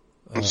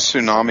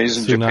tsunamis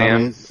in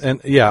Japan.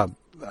 And,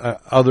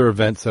 other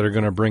events that are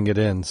going to bring it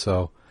in.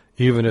 So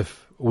even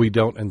if we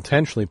don't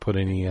intentionally put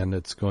any in,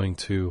 it's going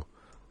to,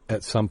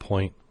 at some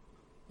point,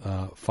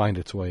 find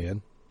its way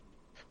in.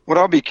 What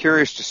I'll be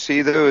curious to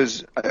see, though,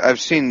 is I've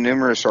seen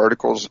numerous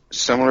articles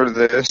similar to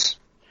this,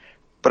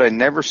 but I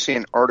never see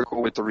an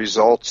article with the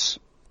results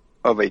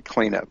of a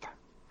cleanup.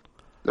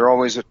 They're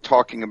always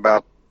talking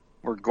about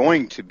we're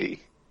going to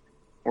be,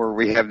 or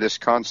we have this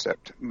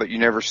concept, but you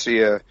never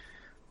see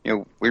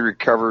we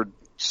recovered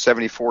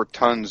 74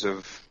 tons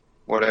of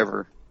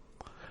whatever.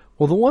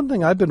 Well, the one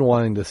thing I've been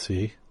wanting to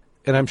see,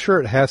 and I'm sure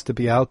it has to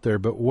be out there,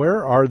 but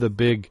where are the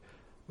big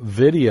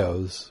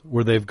videos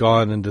where they've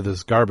gone into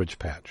this garbage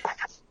patch?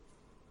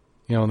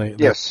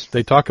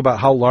 They talk about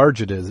how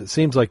large it is. It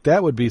seems like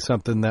that would be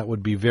something that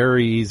would be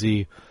very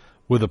easy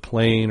with a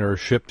plane or a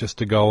ship just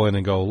to go in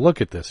and go,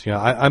 look at this.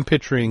 I'm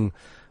picturing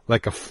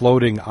like a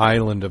floating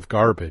island of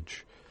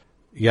garbage.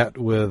 Yet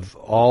with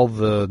all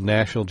the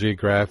National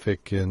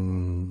Geographic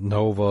and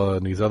Nova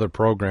and these other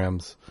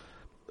programs,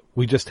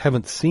 we just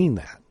haven't seen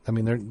that.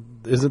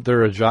 Isn't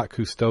there a Jacques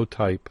Cousteau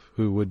type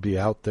who would be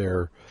out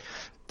there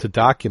to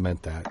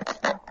document that?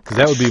 Because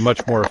that would be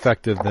much more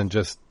effective than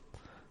just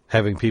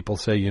having people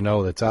say,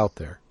 that's out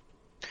there.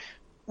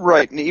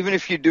 Right. And even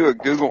if you do a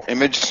Google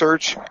image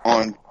search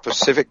on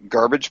Pacific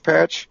Garbage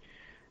Patch,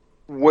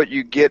 what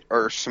you get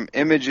are some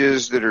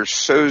images that are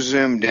so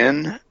zoomed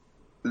in,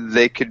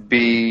 they could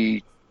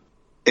be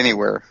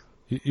anywhere.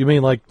 You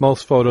mean like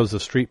most photos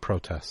of street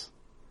protests?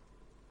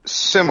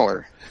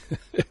 Similar.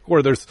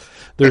 Where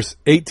there's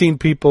 18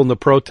 people in the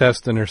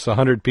protest and there's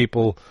 100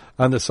 people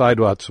on the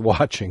sidewalks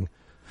watching.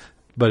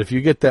 But if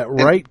you get that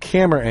right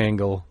camera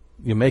angle,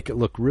 you make it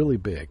look really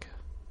big.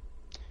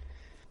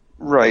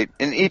 Right.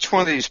 In each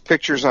one of these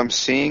pictures I'm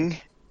seeing,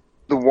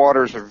 the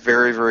waters are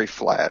very, very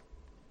flat.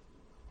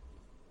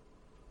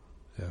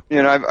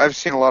 Yeah. I've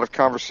seen a lot of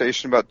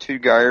conversation about two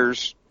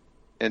gyres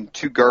and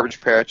two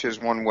garbage patches,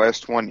 one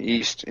west, one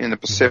east in the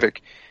Pacific.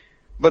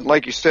 Mm-hmm. But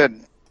like you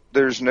said,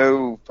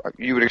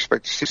 you would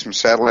expect to see some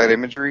satellite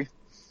imagery.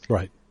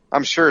 Right.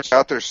 I'm sure it's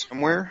out there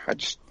somewhere.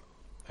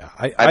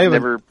 I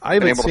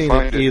haven't seen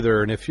it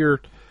either. And if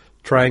you're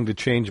trying to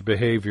change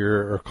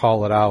behavior or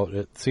call it out,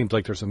 it seems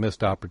like there's a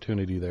missed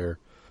opportunity there.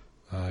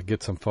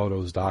 Get some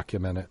photos,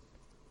 document it.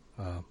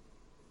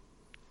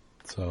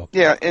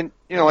 Yeah, and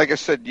like I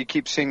said, you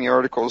keep seeing the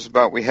articles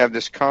about we have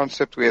this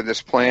concept, we have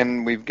this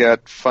plan, we've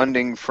got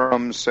funding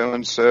from so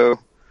and so.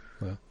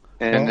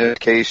 And in this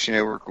case,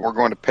 we're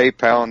going to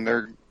PayPal and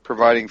they're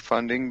providing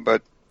funding,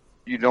 but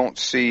you don't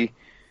see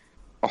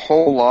a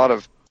whole lot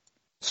of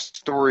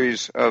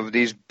stories of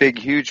these big,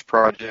 huge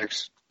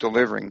projects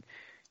delivering.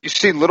 You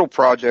see little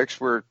projects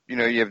where,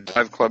 you have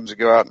dive clubs that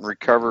go out and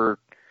recover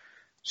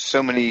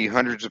so many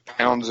hundreds of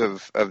pounds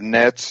of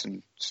nets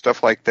and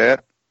stuff like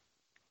that.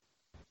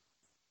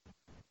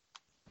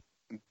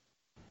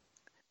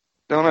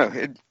 Don't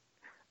know.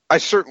 I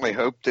certainly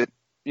hope that,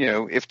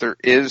 if there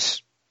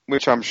is,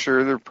 which I'm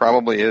sure there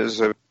probably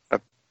is, a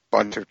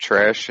bunch of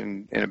trash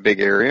in a big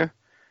area.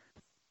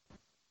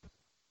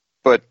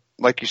 But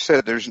like you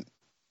said,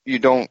 you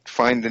don't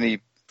find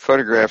any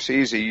photographs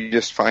easy. You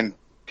just find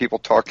people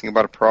talking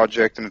about a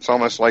project, and it's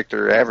almost like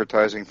they're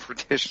advertising for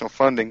additional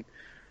funding.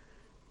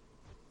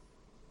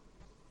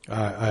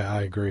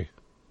 I agree.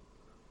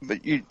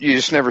 But you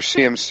just never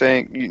see them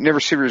saying, you never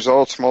see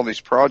results from all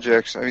these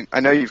projects. I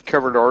know you've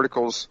covered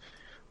articles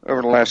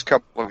over the last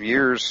couple of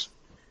years,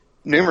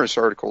 numerous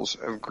articles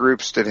of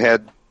groups that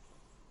had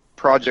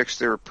projects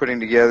they were putting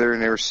together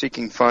and they were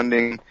seeking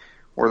funding,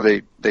 or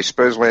they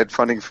supposedly had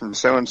funding from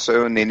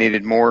so-and-so and they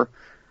needed more,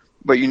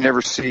 but you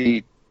never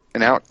see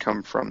an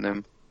outcome from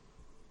them.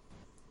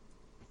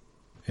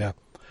 Yeah.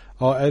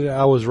 Oh,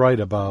 I was right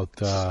about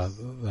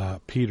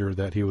Peter,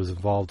 that he was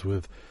involved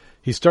with.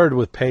 He started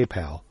with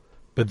PayPal,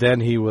 but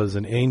then he was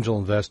an angel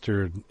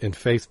investor in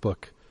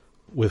Facebook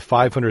with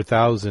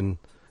 $500,000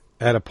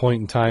 at a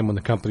point in time when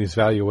the company's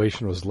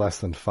valuation was less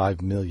than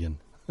 $5 million.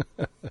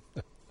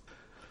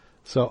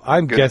 So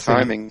I'm Good guessing.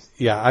 Timing.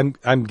 Yeah,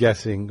 I'm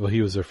guessing. Well,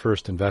 he was their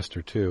first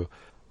investor too.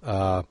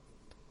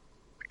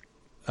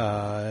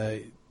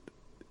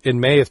 in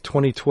May of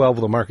 2012,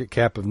 with a market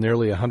cap of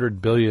nearly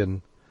 $100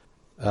 billion,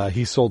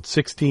 he sold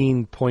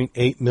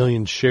 16.8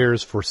 million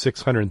shares for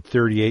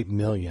 $638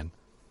 million.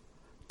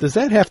 Does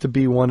that have to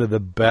be one of the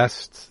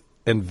best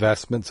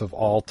investments of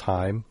all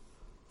time?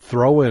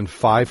 Throw in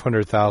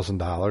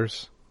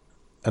 $500,000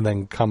 and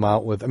then come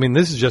out with, I mean,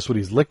 this is just what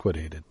he's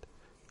liquidated.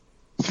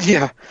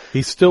 Yeah.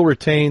 He still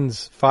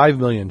retains 5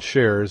 million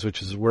shares,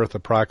 which is worth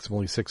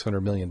approximately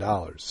 $600 million.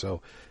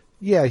 So,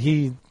 yeah,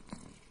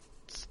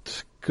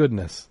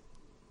 goodness,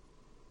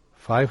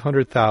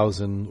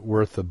 500,000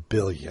 worth $1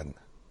 billion.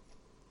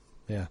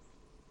 Yeah.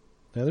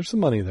 Yeah, there's some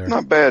money there.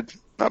 Not bad.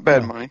 Not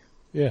bad money.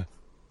 Yeah.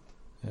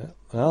 Yeah.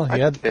 Well,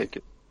 I'd take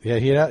it. Yeah,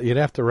 you'd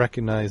have to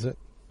recognize it.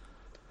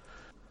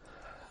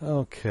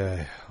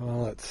 Okay. Well,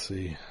 let's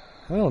see.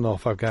 I don't know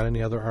if I've got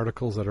any other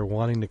articles that are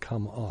wanting to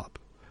come up.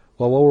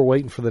 Well, while we're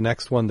waiting for the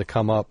next one to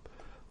come up,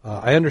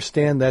 I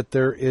understand that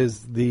there is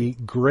the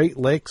Great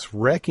Lakes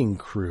Wrecking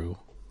Crew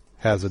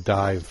has a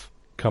dive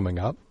coming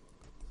up.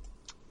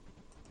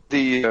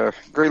 The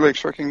Great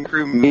Lakes Wrecking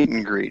Crew meet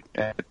and greet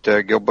at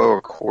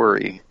Gilboa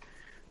Quarry.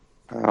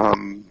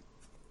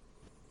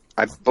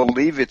 I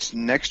believe it's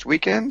next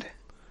weekend.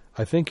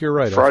 I think you're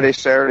right. Friday,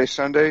 Saturday,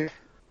 Sunday.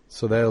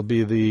 So that'll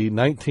be the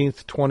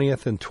 19th,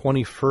 20th, and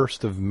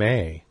 21st of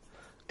May.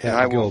 And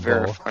I will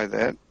verify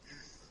that.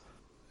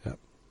 Yep.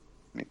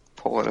 Let me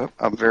pull it up.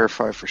 I'll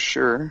verify for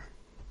sure.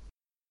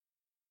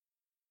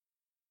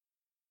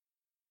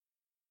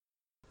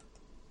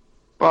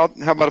 Well,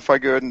 how about if I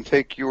go ahead and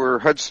take your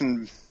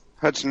Hudson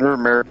River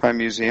Maritime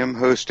Museum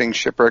hosting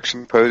Shipwreck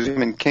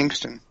Symposium in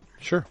Kingston.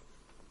 Sure.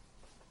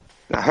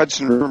 The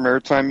Hudson River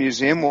Maritime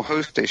Museum will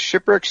host a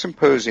Shipwreck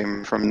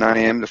Symposium from 9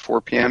 a.m. to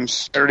 4 p.m.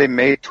 Saturday,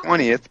 May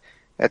 20th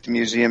at the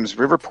museum's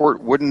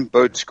Riverport Wooden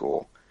Boat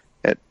School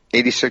at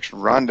 86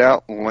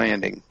 Rondout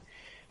Landing.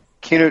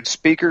 Keynote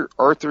speaker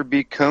Arthur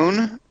B.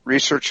 Cohn,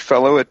 research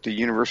fellow at the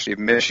University of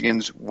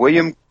Michigan's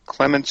William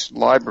Clements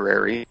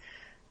Library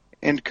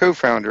and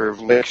co-founder of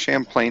Lake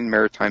Champlain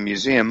Maritime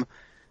Museum,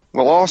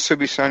 will also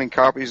be signing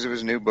copies of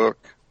his new book,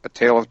 A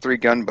Tale of Three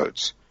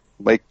Gunboats,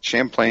 Lake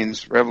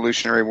Champlain's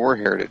Revolutionary War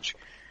Heritage.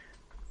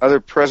 Other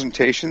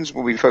presentations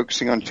will be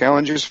focusing on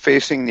challenges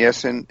facing the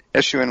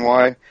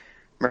SUNY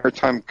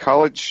Maritime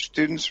College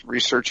students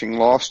researching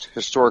lost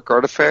historic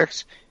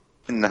artifacts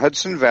in the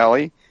Hudson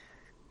Valley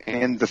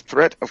and the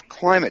threat of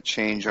climate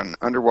change on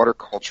underwater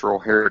cultural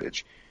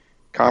heritage.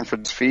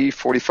 Conference fee,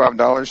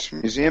 $45 for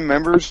museum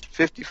members,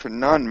 $50 for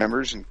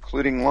non-members,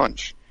 including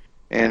lunch.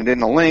 And in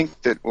the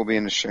link that will be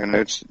in the show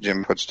notes that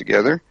Jim puts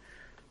together,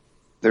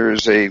 there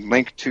is a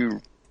link to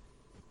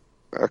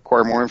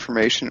acquire more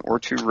information or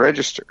to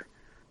register.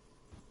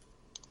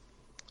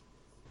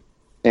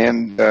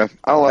 And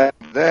I'll add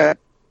that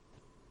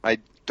I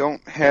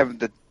don't have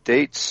the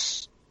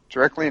dates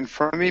directly in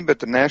front of me, but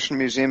the National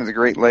Museum of the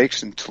Great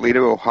Lakes in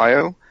Toledo,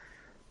 Ohio,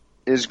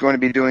 is going to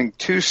be doing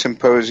 2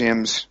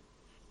 symposiums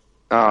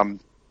that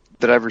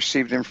I've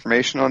received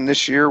information on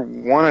this year.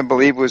 One, I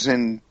believe, was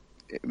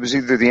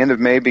either the end of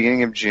May,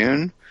 beginning of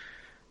June.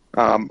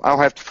 I'll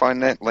have to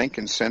find that link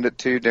and send it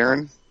to you,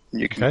 Darrin.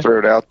 You can throw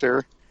it out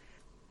there.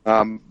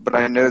 But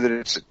I know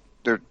that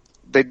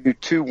they do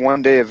 2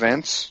 one-day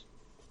events,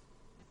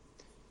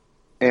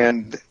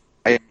 and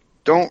I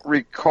don't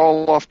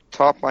recall off the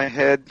top of my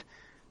head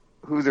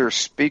who their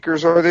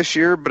speakers are this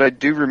year, but I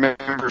do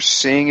remember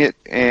seeing it,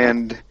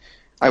 and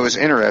I was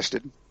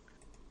interested.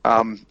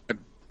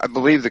 I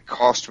believe the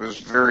cost was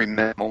very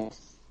minimal.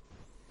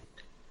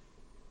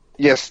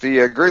 Yes,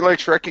 the Great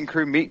Lakes Wrecking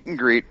Crew meet and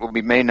greet will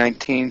be May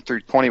 19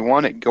 through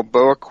 21 at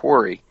Gilboa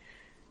Quarry.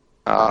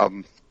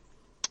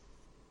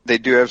 They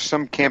do have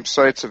some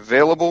campsites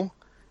available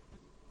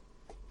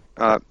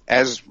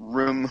as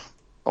room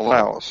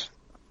allows.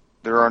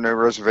 There are no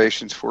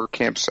reservations for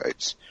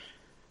campsites.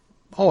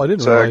 Oh, I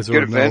didn't realize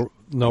there were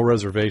no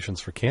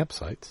reservations for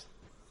campsites.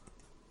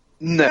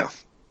 No.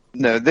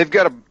 They've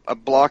got a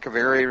block of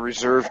area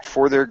reserved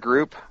for their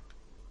group,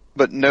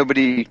 but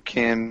nobody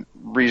can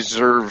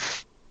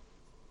reserve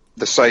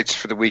the sites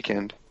for the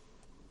weekend.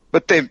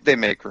 But they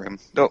make room.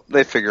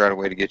 They figure out a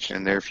way to get you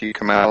in there. If you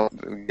come out,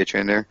 they'll get you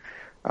in there.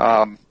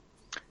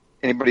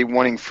 Anybody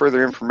wanting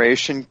further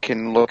information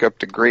can look up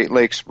the Great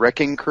Lakes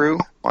Wrecking Crew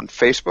on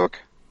Facebook.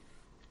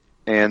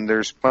 And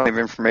there's plenty of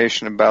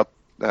information about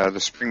the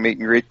spring meet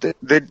and greet.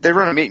 They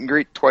run a meet and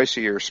greet twice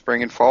a year,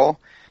 spring and fall.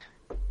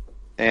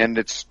 And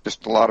it's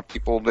just a lot of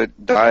people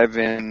that dive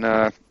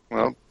in,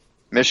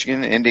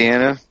 Michigan,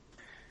 Indiana,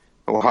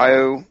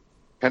 Ohio,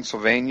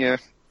 Pennsylvania.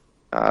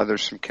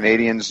 There's some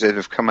Canadians that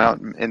have come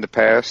out in the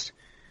past.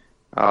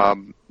 A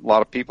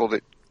lot of people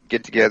that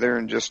get together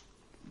and just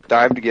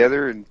dive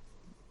together and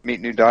meet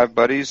new dive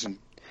buddies, and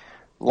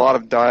a lot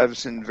of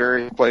dives in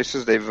various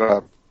places.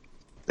 They've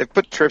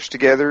put trips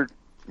together,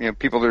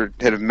 people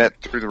that have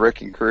met through the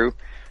Wrecking Crew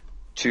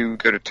to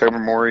go to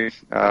Tobermory.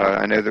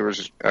 I know there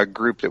was a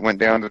group that went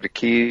down to the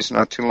Keys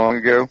not too long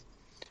ago.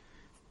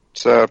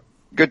 It's a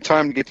good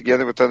time to get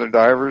together with other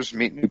divers,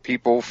 meet new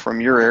people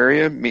from your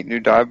area, meet new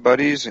dive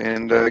buddies,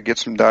 and get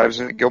some dives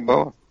in at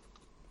Gilboa.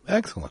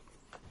 Excellent.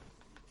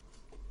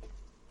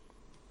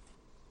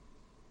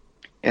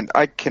 And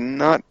I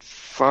cannot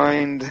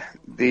find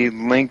the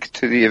link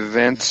to the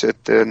events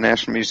at the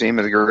National Museum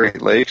of the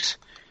Great Lakes.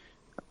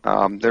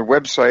 Their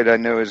website I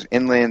know is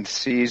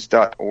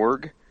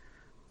inlandseas.org,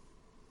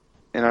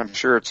 and I'm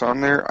sure it's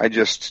on there. I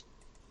just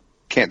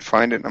can't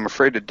find it. I'm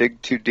afraid to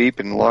dig too deep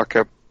and lock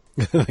up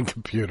the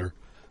computer.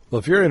 Well,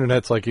 if your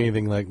internet's like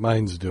anything like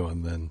mine's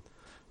doing, then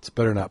it's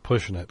better not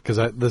pushing it, because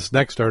this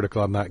next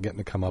article I'm not getting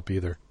to come up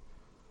either.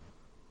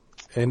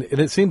 And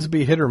it seems to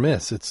be hit or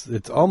miss.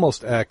 It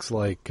almost acts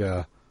like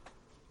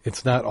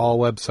it's not all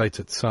websites,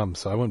 it's some.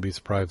 So I wouldn't be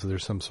surprised if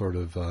there's some sort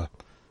of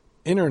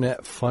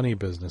internet funny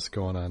business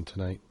going on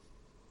tonight.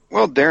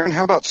 Well, Darrin,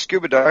 how about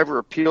scuba diver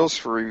appeals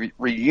for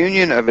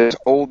reunion of his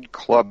old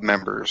club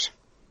members?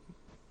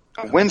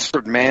 A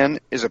Winsford man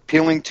is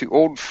appealing to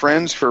old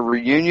friends for a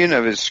reunion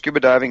of his scuba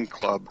diving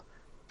club.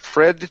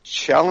 Fred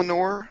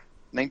Challenor,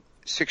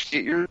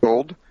 68 years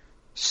old,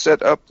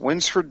 set up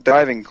Winsford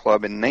Diving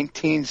Club in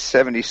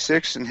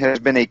 1976 and has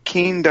been a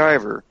keen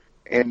diver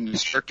and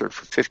instructor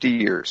for 50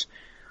 years.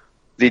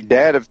 The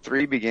dad of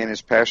three began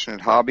his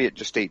passionate hobby at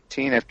just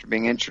 18 after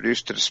being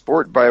introduced to the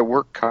sport by a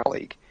work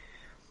colleague.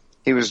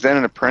 He was then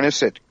an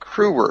apprentice at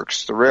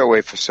Crewworks, the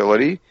railway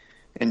facility,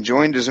 and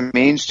joined as a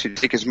means to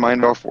take his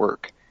mind off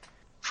work.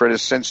 Fred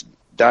has since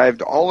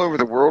dived all over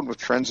the world with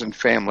friends and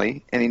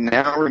family, and he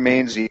now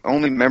remains the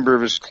only member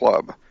of his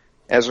club.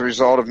 As a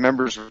result of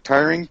members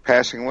retiring,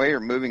 passing away, or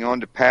moving on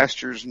to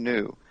pastures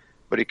new,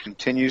 but he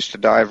continues to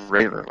dive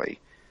regularly.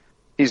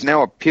 He's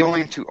now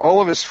appealing to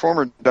all of his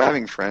former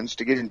diving friends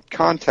to get in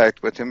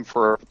contact with him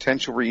for a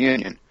potential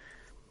reunion.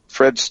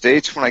 Fred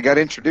states, when I got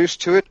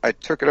introduced to it, I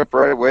took it up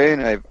right away,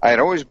 and I had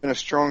always been a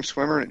strong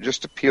swimmer, and it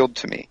just appealed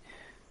to me.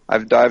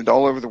 I've dived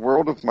all over the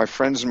world with my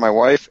friends and my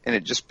wife, and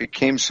it just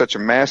became such a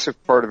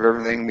massive part of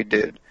everything we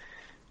did.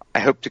 I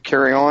hope to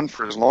carry on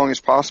for as long as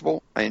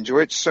possible. I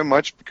enjoy it so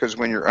much because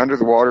when you're under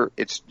the water,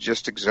 it's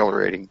just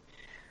exhilarating.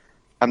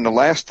 I'm the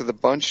last of the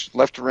bunch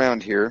left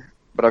around here,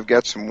 but I've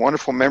got some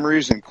wonderful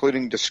memories,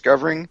 including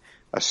discovering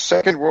a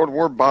Second World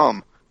War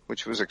bomb,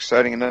 which was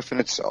exciting enough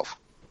in itself.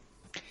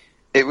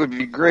 It would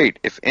be great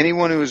if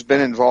anyone who has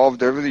been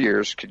involved over the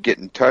years could get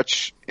in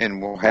touch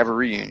and we'll have a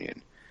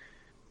reunion.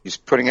 He's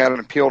putting out an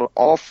appeal to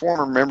all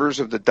former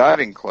members of the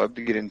diving club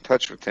to get in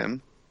touch with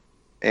him,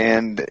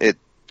 and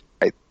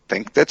I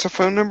think that's a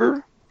phone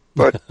number,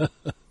 but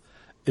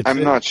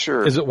I'm not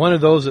sure. Is it one of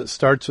those that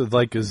starts with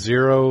like a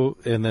 0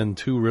 and then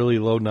two really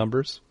low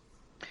numbers?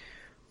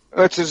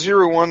 It's a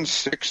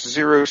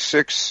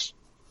 01606.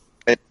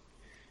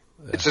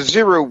 It's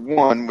a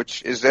 01,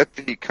 which is that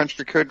the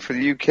country code for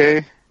the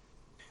UK?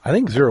 I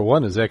think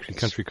 01 is actually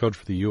country code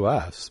for the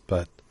US,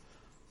 but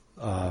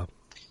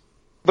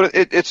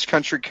it's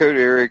country code,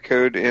 area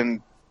code,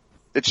 and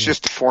it's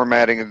just the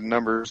formatting of the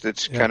numbers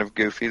that's kind of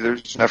goofy.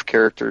 There's enough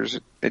characters.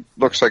 It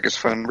looks like his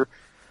phone number.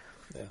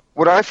 Yeah.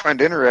 What I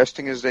find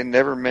interesting is they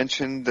never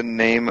mentioned the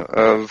name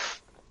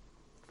of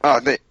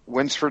the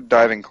Winsford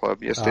Diving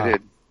Club. Yes, they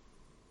did.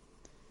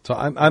 So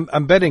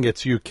I'm betting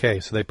it's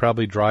UK. So they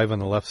probably drive on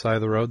the left side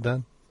of the road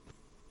then.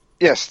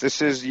 Yes,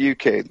 this is the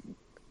UK.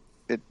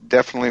 It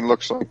definitely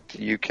looks like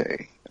the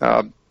UK.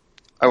 I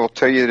will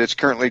tell you that it's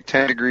currently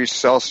 10 degrees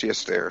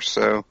Celsius there,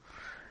 so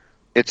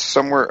it's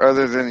somewhere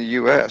other than the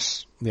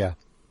U.S. Yeah.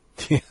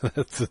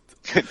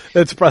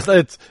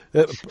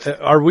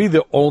 Are we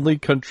the only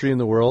country in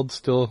the world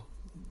still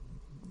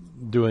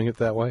doing it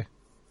that way?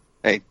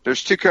 Hey,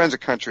 there's two kinds of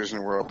countries in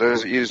the world.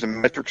 Those that use the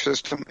metric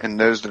system and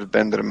those that have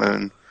been to the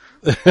moon.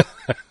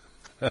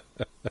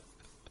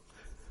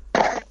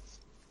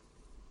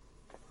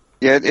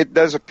 Yeah, it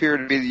does appear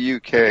to be the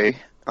UK.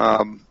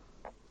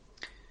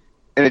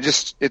 And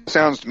it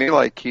sounds to me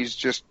like he's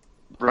just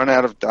run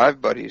out of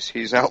dive buddies.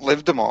 He's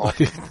outlived them all.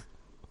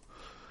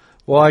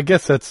 Well, I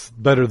guess that's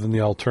better than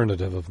the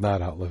alternative of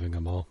not outliving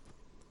them all.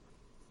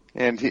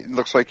 And it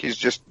looks like he's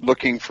just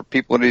looking for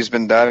people that he's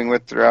been diving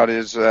with throughout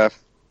his 50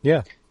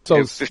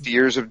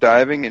 years of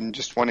diving, and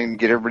just wanting to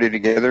get everybody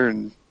together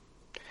and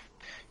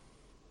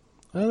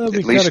that'd be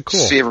at least cool.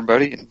 See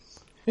everybody.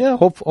 Yeah,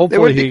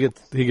 hopefully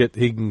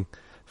he can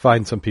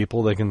find some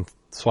people that can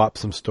swap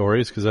some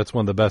stories, because that's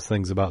one of the best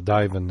things about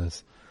diving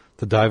is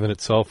the diving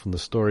itself and the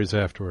stories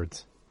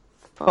afterwards.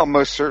 Oh,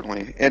 most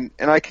certainly. And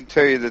I can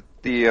tell you that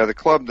the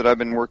club that I've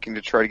been working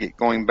to try to get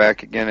going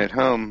back again at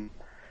home,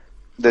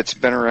 that's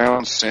been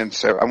around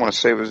since, I want to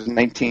say it was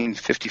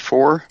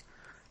 1954.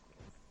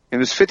 It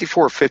was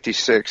 54 or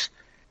 56.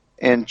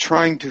 And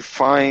trying to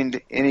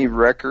find any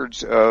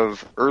records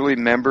of early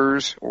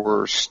members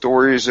or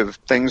stories of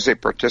things they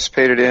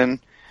participated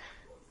in,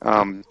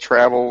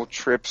 travel,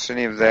 trips,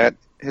 any of that,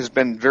 has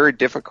been very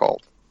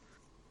difficult.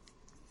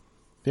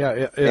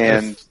 Yeah,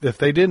 if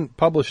they didn't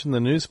publish in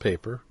the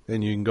newspaper,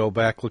 and you can go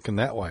back looking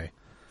that way,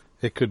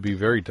 it could be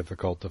very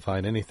difficult to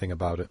find anything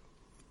about it.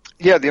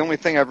 Yeah, the only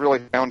thing I've really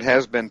found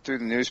has been through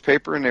the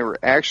newspaper, and they were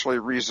actually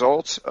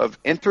results of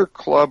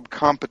inter-club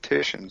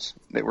competitions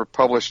that were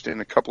published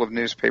in a couple of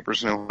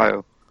newspapers in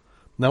Ohio.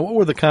 Now, what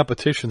were the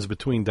competitions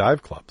between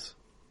dive clubs?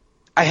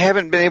 I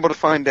haven't been able to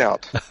find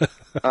out.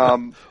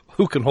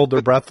 Who can hold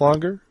their breath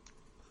longer?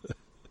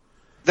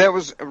 That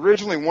was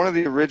originally one of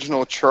the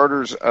original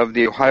charters of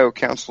the Ohio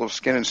Council of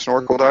Skin and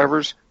Snorkel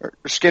Divers, or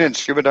Skin and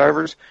Scuba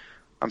Divers,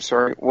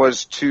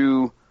 was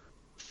to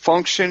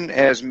function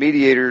as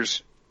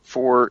mediators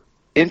for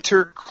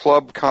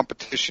inter-club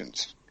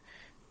competitions.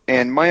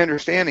 And my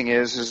understanding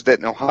is that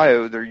in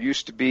Ohio there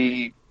used to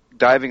be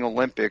diving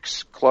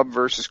Olympics, club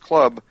versus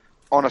club,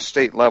 on a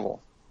state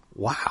level.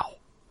 Wow.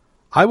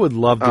 I would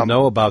love to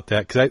know about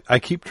that, because I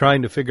keep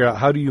trying to figure out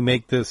how do you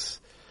make this,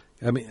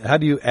 how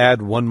do you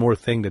add one more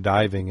thing to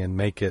diving and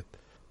make it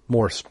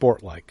more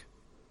sport-like?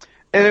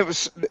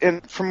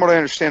 And from what I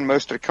understand,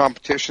 most of the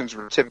competitions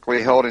were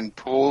typically held in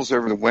pools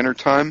over the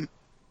wintertime,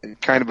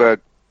 kind of a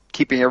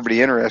keeping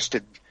everybody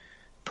interested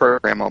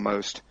program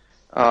almost.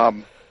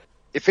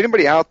 If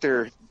anybody out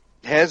there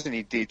has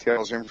any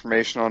details or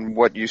information on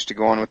what used to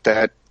go on with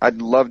that,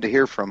 I'd love to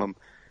hear from them.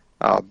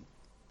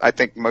 I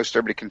think most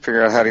everybody can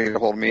figure out how to get a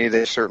hold of me.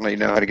 They certainly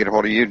know how to get a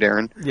hold of you,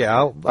 Darrin.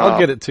 Yeah, I'll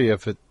get it to you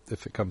if it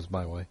comes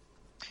my way.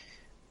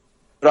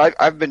 But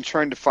I've been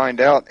trying to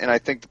find out, and I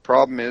think the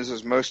problem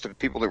is most of the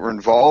people that were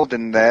involved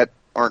in that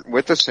aren't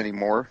with us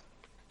anymore,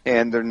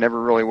 and there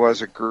never really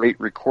was a great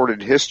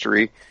recorded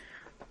history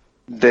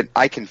that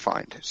I can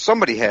find.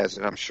 Somebody has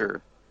it, I'm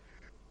sure.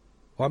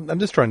 Well, I'm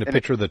just trying to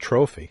picture the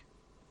trophy.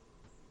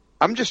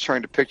 I'm just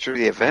trying to picture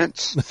the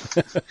events.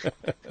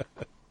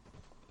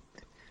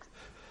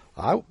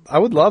 I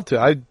would love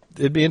to.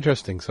 It'd be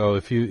interesting. So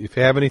if you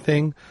have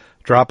anything,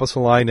 drop us a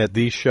line at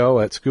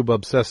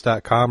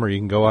theshow@scubaobsessed.com, or you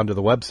can go onto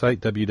the website,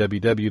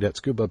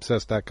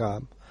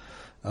 www.scubaobsessed.com.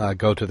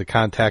 Go to the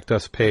Contact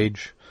Us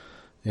page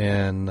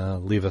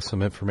and leave us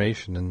some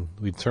information, and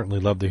we'd certainly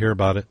love to hear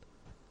about it.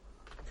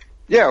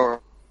 Yeah.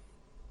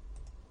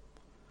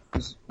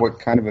 What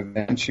kind of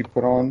events you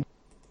put on?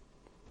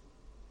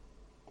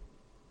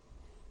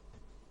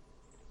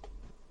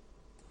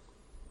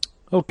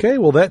 Okay,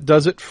 well, that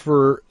does it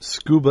for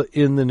Scuba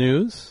in the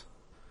News.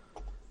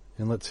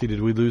 And let's see, did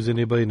we lose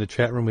anybody in the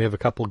chat room? We have a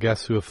couple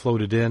guests who have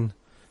floated in.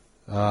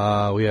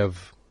 We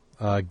have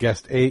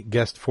guest 8,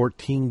 guest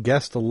 14,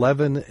 guest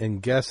 11,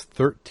 and guest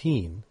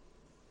 13.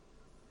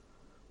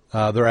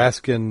 They're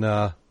asking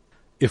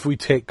if we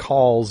take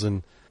calls,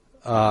 and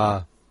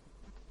not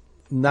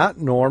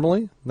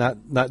normally,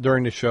 not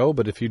during the show,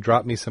 but if you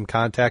drop me some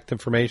contact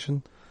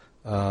information,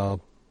 we'll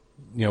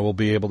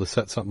be able to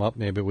set something up.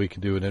 Maybe we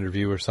could do an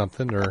interview or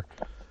something, or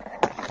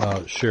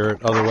share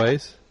it other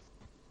ways.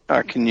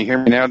 Can you hear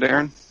me now,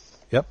 Darrin?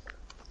 Yep.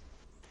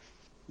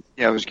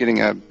 Yeah, I was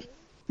getting a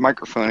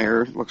microphone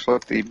error. Looks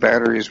like the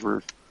batteries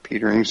were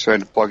petering, so I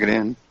had to plug it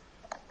in.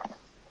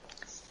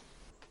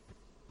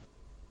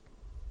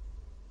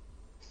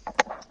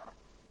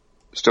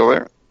 Still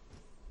there?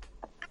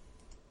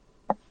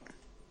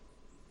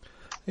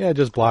 Yeah,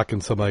 just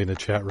blocking somebody in the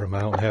chat room.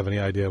 I don't have any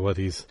idea what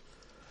he's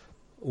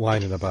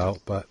whining about,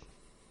 but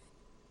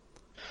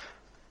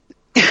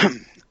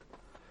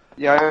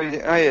yeah,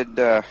 I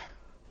had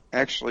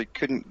actually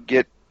couldn't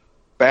get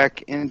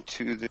back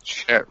into the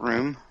chat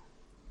room.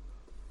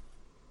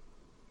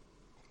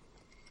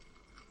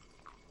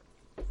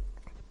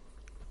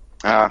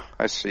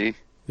 I see.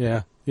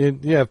 Yeah,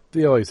 you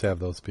always have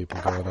those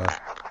people going on.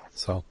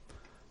 So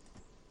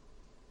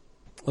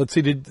let's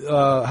see.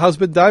 How's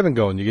been diving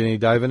going? You get any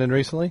diving in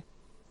recently?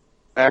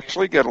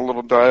 Actually, got a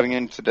little diving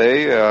in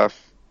today.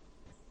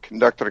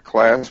 Conducted a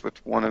class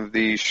with one of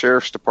the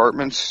sheriff's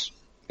departments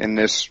in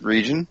this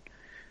region,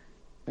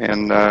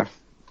 and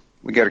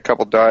we got a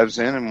couple dives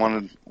in one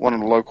of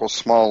the local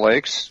small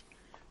lakes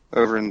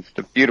over in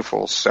the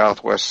beautiful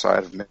southwest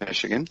side of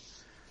Michigan.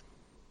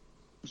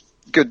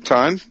 Good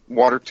time.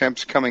 Water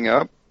temp's coming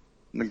up.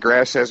 The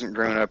grass hasn't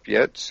grown up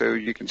yet, so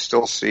you can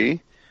still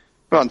see.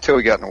 Well, until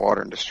we got in the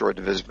water and destroyed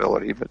the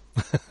visibility. But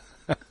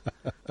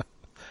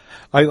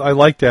I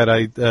like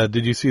that.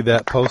 Did you see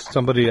that post?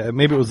 Somebody,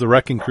 maybe it was the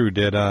Wrecking Crew,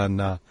 did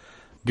on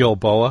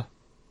Gilboa.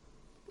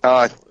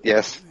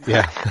 Yes.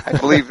 Yeah. I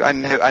believe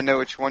I know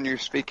which one you're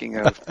speaking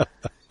of.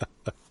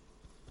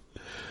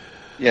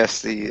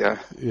 Yes, the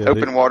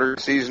open water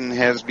season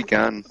has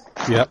begun.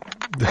 Yep.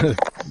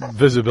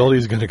 Visibility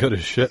is going to go to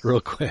shit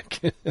real quick.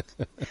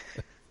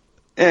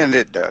 And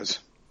it does.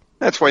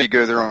 That's why you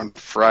go there on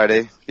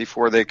Friday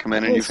before they come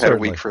in, and you've had a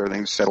week for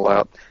everything to settle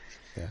out.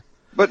 Yeah.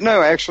 But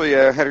no, actually,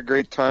 I had a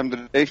great time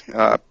today.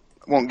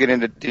 Won't get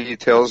into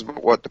details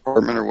about what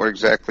department or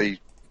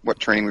what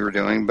training we were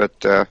doing,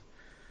 but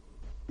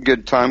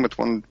good time with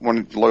one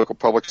of the local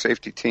public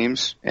safety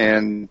teams,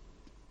 and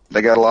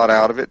they got a lot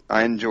out of it.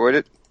 I enjoyed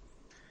it,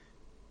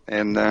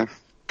 and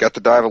got to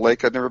dive a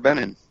lake I'd never been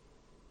in.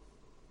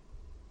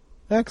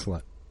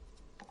 Excellent.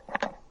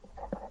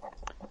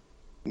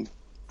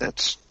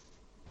 That's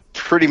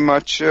pretty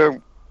much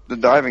the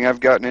diving I've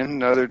gotten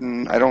in, other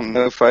than I don't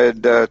know if I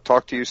had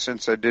talked to you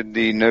since I did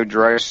the no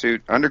dry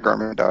suit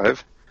undergarment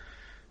dive.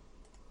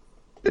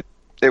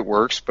 It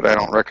works, but I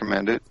don't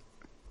recommend it.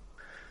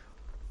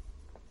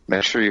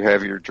 Make sure you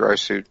have your dry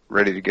suit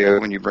ready to go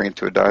when you bring it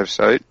to a dive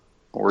site,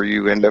 or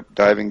you end up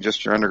diving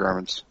just your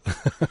undergarments.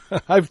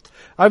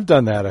 I've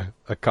done that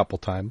a couple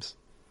times.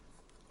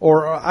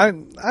 Or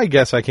I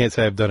guess I can't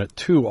say I've done it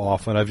too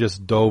often. I've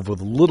just dove with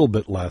a little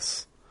bit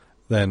less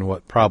than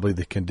what probably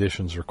the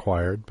conditions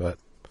required. But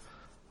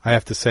I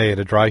have to say, in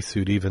a dry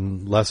suit,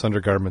 even less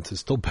undergarments is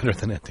still better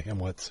than a damn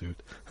wetsuit.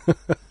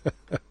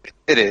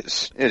 It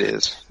is. It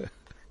is.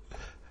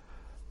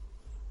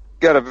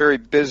 Got a very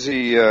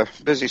busy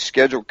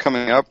schedule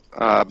coming up.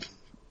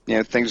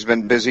 Things have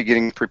been busy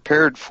getting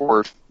prepared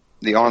for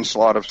the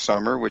onslaught of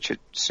summer, which it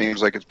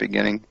seems like it's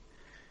beginning.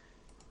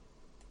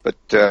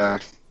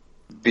 But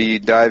be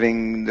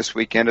diving this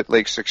weekend at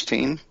Lake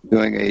 16,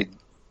 doing a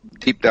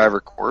deep diver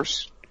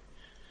course,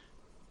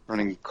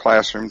 running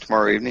classroom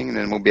tomorrow evening, and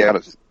then we'll be out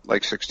at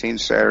Lake 16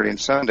 Saturday and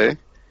Sunday.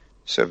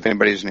 So if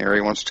anybody's in the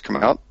area wants to come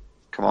out,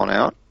 come on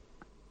out.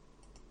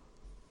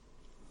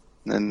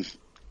 And then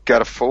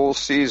got a full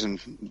season.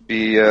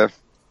 Be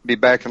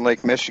back in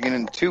Lake Michigan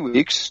in 2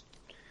 weeks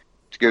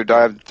to go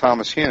dive to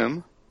Thomas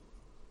Hume.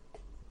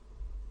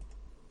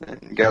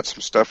 And got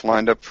some stuff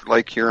lined up for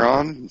Lake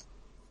Huron.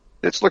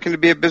 It's looking to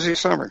be a busy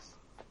summer.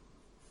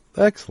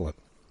 Excellent.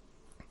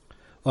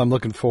 Well, I'm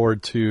looking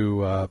forward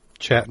to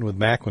chatting with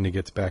Mac when he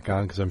gets back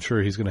on, because I'm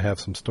sure he's going to have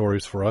some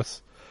stories for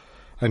us.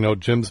 I know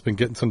Jim's been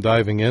getting some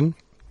diving in.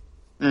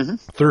 Mm-hmm.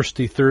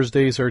 Thirsty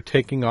Thursdays are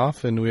taking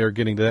off, and we are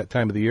getting to that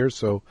time of the year.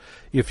 So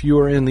if you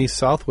are in the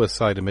southwest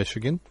side of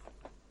Michigan,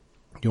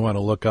 you want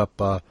to look up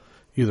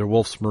either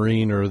Wolf's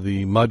Marine or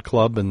the Mud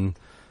Club and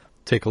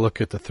take a look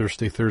at the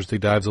Thirsty Thursday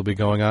dives will be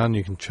going on.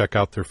 You can check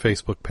out their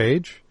Facebook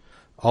page.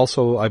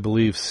 Also, I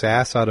believe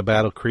SAS out of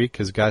Battle Creek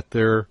has got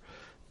their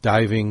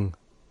diving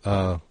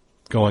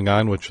going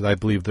on, which I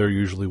believe they're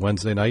usually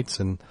Wednesday nights.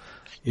 And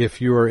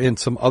if you are in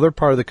some other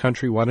part of the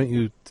country, why don't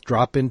you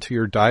drop into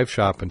your dive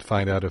shop and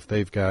find out if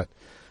they've got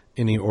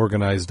any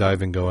organized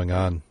diving going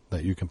on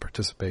that you can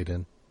participate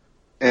in.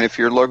 And if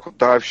your local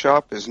dive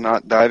shop is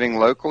not diving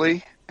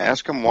locally,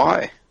 ask them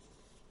why.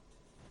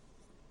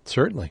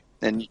 Certainly.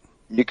 And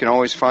you can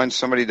always find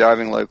somebody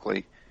diving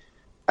locally.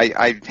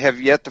 I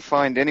have yet to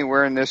find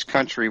anywhere in this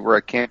country where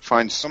I can't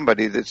find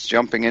somebody that's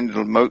jumping into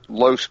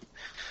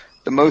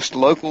the most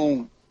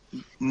local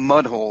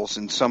mud holes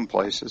in some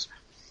places.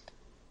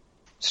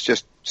 It's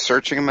just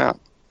searching them out.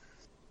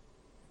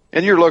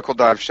 And your local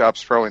dive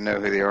shops probably know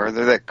who they are.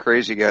 They're that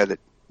crazy guy that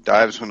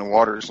dives when the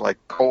water's like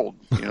cold,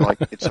 like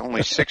it's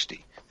only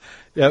 60.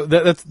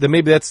 Yeah,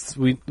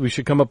 we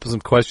should come up with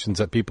some questions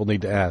that people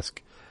need to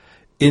ask.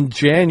 In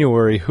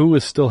January, who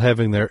is still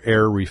having their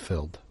air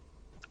refilled?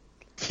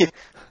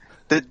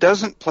 That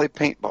doesn't play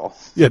paintball.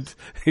 Yeah,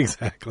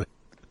 exactly.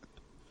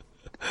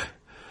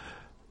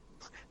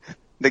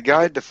 The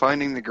guide to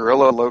finding the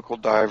gorilla local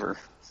diver.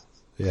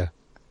 Yeah.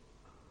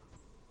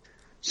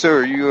 So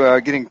are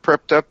you getting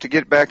prepped up to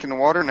get back in the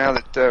water now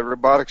that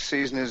robotics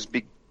season is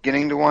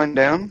beginning to wind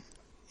down?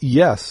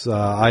 Yes,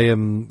 I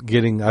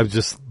was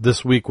just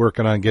this week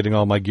working on getting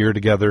all my gear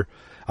together.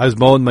 I was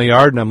mowing my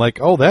yard, and I'm like,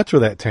 oh, that's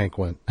where that tank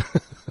went.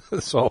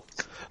 So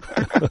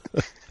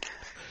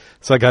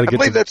I got to get. I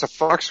believe that's a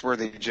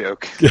Foxworthy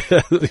joke.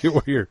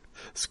 Your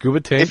scuba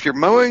tank. If you're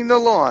mowing the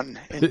lawn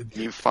and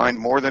you find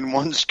more than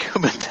one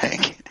scuba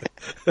tank,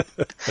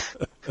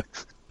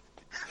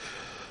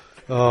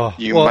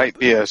 you might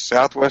be a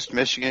Southwest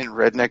Michigan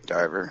redneck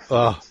diver.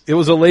 It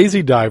was a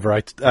lazy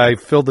diver. I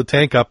filled the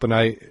tank up, and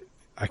I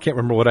can't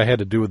remember what I had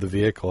to do with the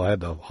vehicle. I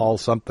had to haul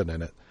something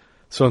in it.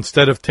 So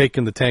instead of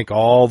taking the tank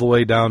all the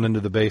way down into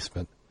the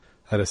basement,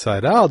 I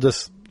decided I'll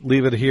just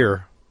leave it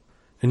here.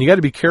 And you got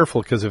to be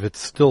careful, because if it's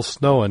still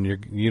snowing,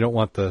 you don't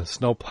want the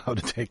snowplow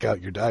to take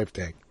out your dive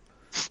tank.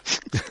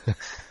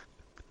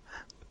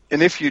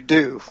 And if you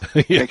do,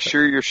 make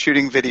sure you're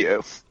shooting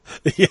video.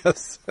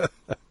 Yes.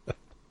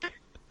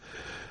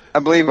 I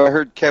believe I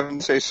heard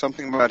Kevin say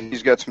something about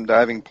he's got some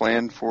diving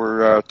planned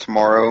for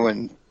tomorrow.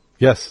 And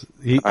yes,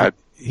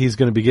 he's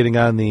going to be getting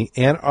on the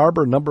Ann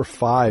Arbor number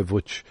 5,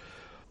 which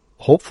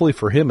hopefully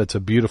for him it's a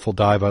beautiful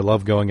dive. I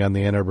love going on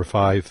the Ann Arbor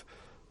 5.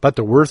 But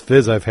the worst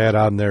viz I've had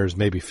on there is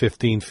maybe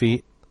 15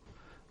 feet.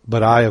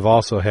 But I have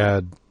also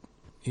had,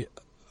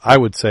 I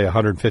would say,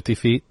 150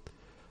 feet.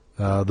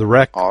 The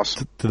wreck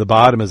awesome. to the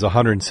bottom is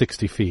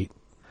 160 feet.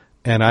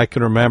 And I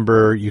can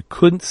remember you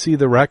couldn't see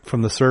the wreck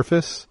from the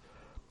surface,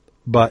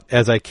 but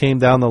as I came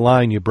down the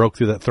line, you broke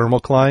through that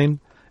thermocline,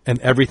 and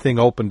everything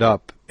opened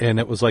up, and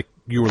it was like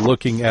you were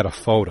looking at a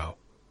photo.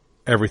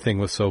 Everything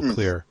was so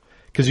clear.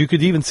 Because you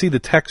could even see the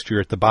texture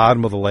at the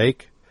bottom of the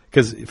lake.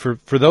 Because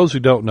for those who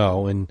don't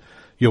know, and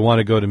you'll want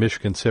to go to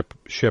Michigan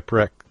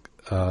Shipwreck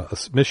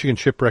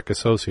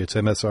Associates,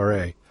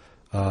 MSRA.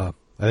 I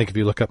think if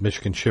you look up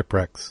Michigan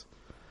Shipwrecks,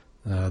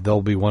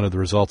 they'll be one of the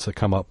results that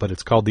come up. But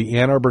it's called the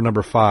Ann Arbor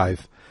number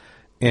 5,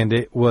 and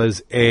it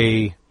was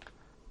a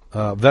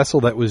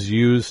vessel that was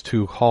used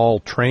to haul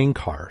train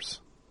cars.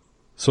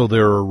 So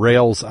there were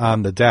rails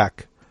on the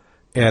deck,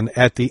 and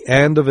at the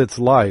end of its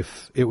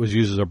life, it was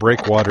used as a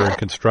breakwater in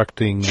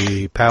constructing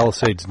the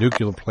Palisades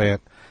nuclear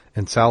plant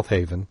in South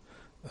Haven.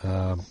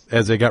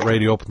 As they got ready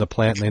to open the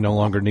plant and they no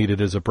longer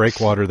needed it as a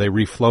breakwater, they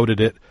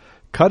refloated it,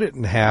 cut it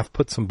in half,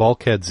 put some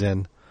bulkheads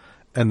in,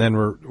 and then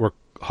we're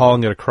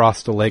hauling it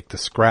across the lake to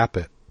scrap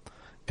it.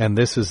 and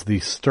this is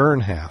the stern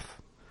half.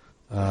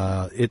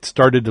 It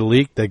started to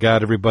leak. They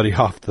got everybody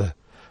off the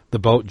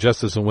boat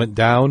just as it went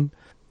down.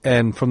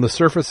 And from the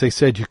surface, they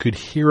said you could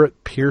hear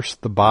it pierce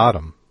the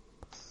bottom.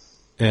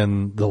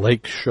 And the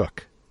lake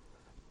shook.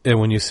 And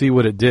when you see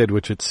what it did,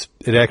 which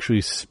it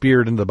actually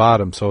speared into the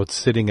bottom, so it's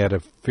sitting at a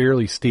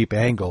fairly steep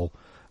angle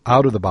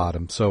out of the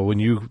bottom. So when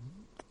you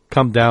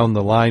come down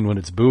the line when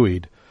it's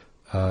buoyed,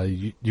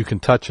 you can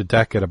touch a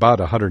deck at about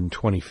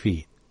 120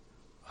 feet,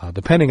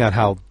 depending on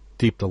how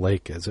deep the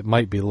lake is. It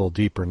might be a little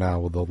deeper now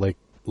with the lake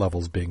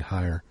levels being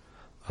higher.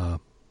 And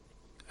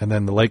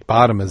then the lake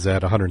bottom is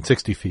at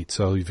 160 feet,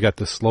 so you've got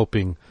this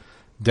sloping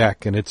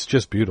deck, and it's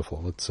just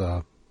beautiful. It's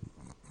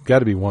got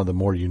to be one of the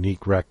more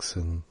unique wrecks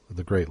in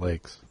the Great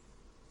Lakes.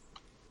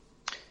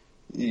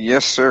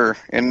 Yes, sir.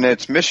 And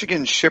it's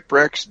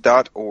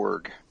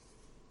michiganshipwrecks.org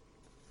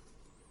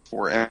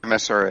for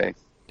MSRA.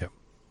 Yep.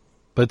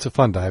 But it's a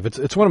fun dive.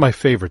 It's one of my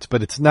favorites,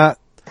 but it's not.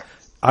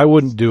 I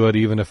wouldn't do it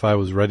even if I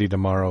was ready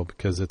tomorrow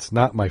because it's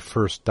not my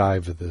first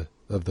dive of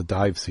the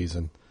dive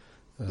season.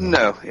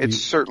 No,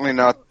 it's certainly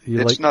not.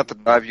 It's not the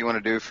dive you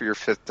want to do for your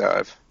fifth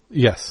dive.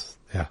 Yes,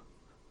 yeah.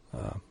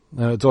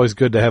 It's always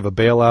good to have a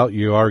bailout.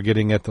 You are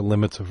getting at the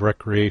limits of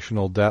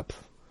recreational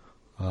depth,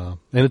 but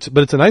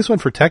it's a nice one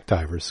for tech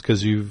divers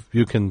because you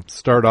can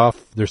start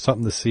off. There's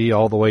something to see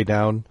all the way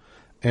down,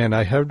 and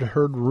I have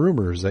heard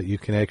rumors that you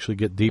can actually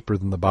get deeper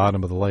than the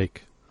bottom of the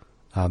lake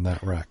on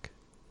that wreck.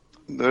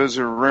 Those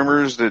are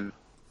rumors that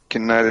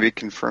can neither be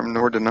confirmed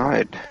nor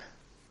denied.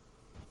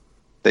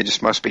 They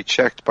just must be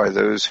checked by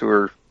those who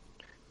are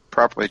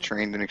properly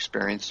trained and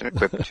experienced and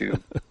equipped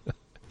to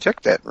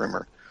check that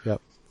rumor.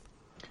 Yep.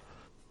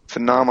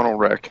 Phenomenal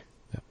wreck.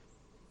 Yep.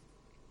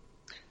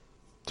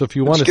 So if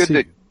you want to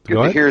see, good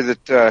to hear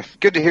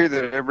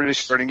that everybody's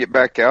starting to get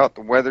back out.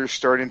 The weather's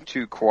starting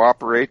to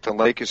cooperate. The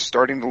lake is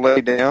starting to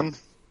lay down.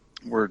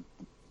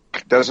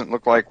 It doesn't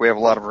look like we have a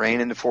lot of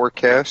rain in the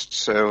forecast,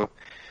 so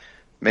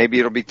maybe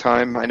it'll be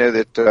time. I know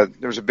that there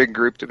was a big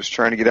group that was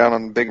trying to get out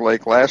on the big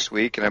lake last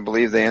week, and I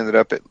believe they ended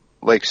up at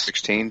Lake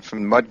 16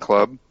 from the Mud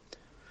Club.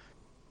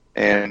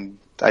 And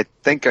I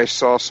think I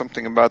saw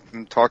something about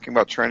them talking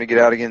about trying to get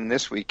out again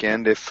this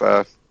weekend if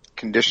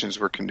conditions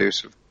were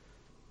conducive.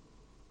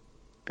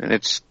 And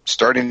it's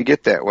starting to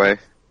get that way.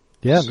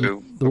 Yeah,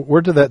 so,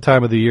 we're to that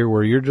time of the year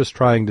where you're just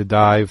trying to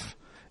dive,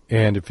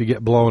 and if you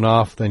get blown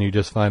off, then you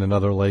just find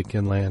another lake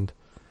inland.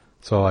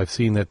 So I've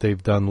seen that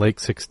they've done Lake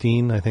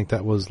 16. I think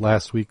that was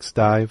last week's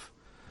dive.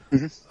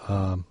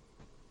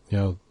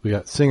 Mm-hmm. We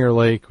got Singer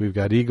Lake. We've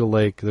got Eagle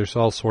Lake. There's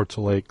all sorts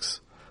of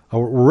lakes.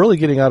 We're really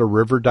getting out of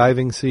river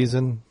diving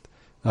season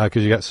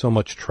because you got so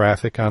much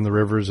traffic on the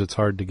rivers. It's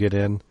hard to get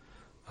in.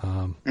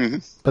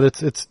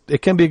 But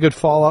it can be a good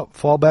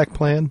fallback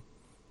plan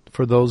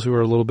for those who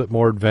are a little bit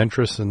more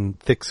adventurous and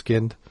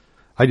thick-skinned.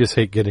 I just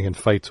hate getting in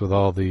fights with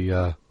all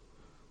the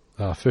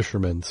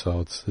fishermen,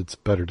 so it's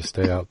better to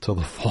stay out till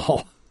the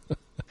fall.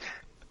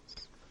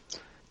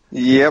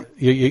 Yep.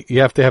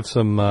 You have to have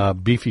some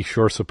beefy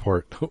shore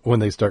support when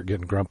they start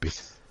getting grumpy.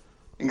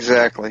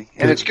 Exactly.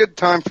 And it's a good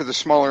time for the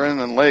smaller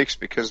inland lakes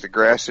because the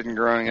grass isn't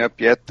growing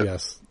up yet.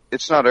 Yes.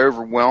 It's not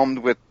overwhelmed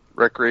with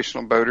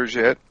recreational boaters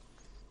yet.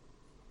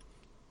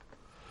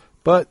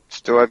 But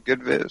still have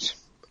good viz.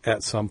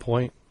 At some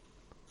point.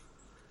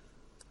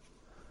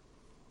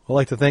 I'd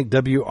like to thank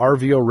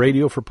WRVO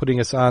Radio for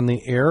putting us on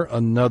the air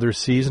another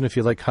season. If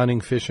you like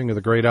hunting, fishing, or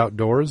the great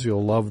outdoors,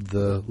 you'll love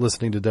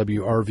listening to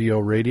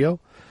WRVO Radio.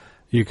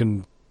 You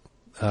can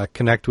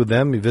connect with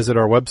them. You visit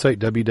our website,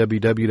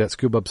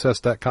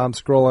 www.scubaobsessed.com.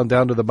 Scroll on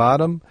down to the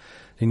bottom,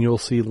 and you'll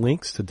see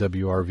links to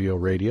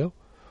WRVO Radio.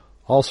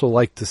 Also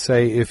like to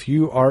say, if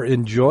you are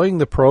enjoying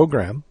the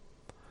program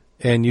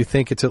and you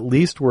think it's at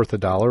least worth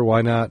 $1,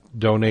 why not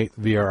donate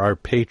via our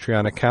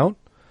Patreon account?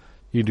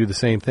 You do the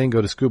same thing.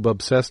 Go to Scuba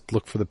Obsessed,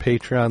 look for the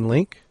Patreon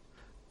link,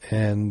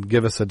 and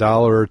give us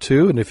 $1 or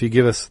 $2. And if you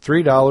give us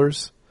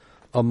 $3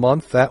 a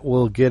month, that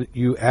will get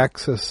you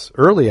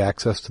early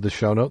access to the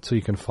show notes so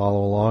you can follow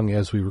along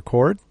as we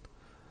record.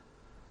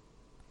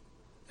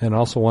 And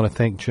also want to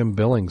thank Jim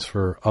Billings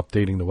for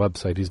updating the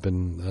website. He's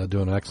been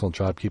doing an excellent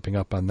job keeping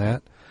up on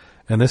that.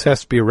 And this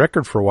has to be a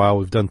record for a while.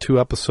 We've done 2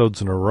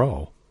 episodes in a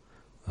row.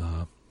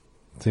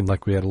 It seemed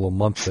like we had a little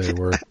month there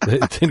where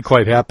it didn't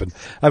quite happen.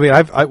 I mean,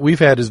 we've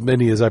had as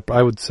many as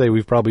I would say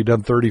we've probably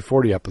done 30,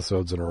 40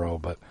 episodes in a row,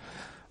 but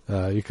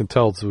you can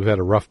tell we've had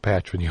a rough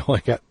patch when you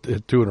only got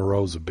 2 in a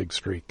row is a big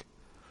streak.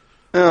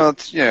 Well,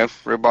 it's,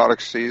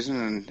 robotics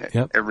season,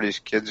 and everybody's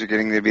kids are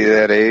getting to be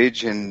that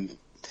age, and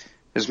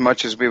as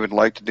much as we would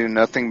like to do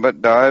nothing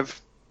but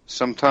dive,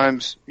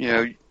 sometimes,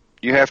 you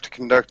have to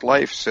conduct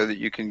life so that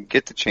you can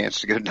get the chance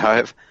to go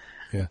dive.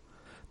 Yeah.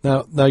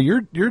 Now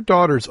your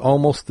daughter's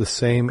almost the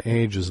same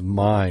age as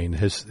mine.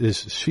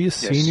 Is she a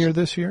senior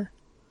this year?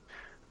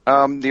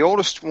 The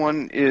oldest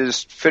one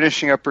is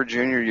finishing up her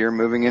junior year,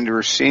 moving into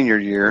her senior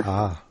year.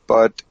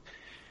 But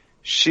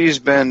she's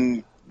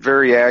been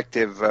very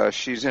active.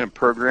 She's in a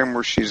program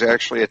where she's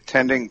actually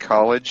attending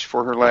college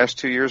for her last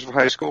 2 years of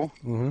high school.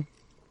 Mm-hmm.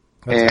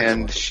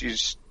 And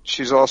excellent.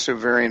 She's also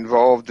very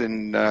involved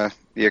in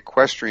the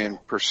equestrian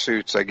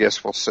pursuits, I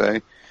guess we'll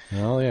say.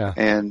 Oh, yeah.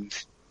 And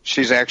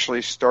she's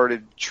actually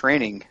started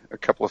training a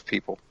couple of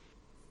people.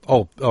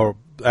 Oh, or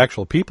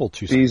actual people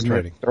she's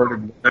training.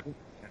 Started.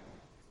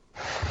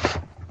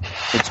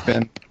 It's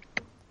been.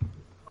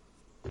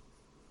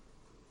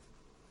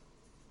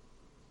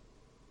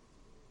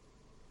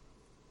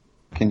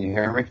 Can you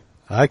hear me?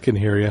 I can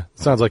hear you.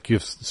 Sounds like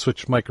you've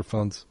switched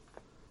microphones.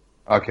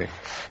 Okay.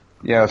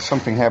 Yeah,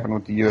 something happened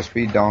with the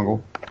USB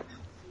dongle.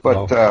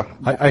 But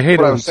I hate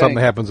it when something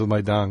happens with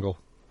my dongle.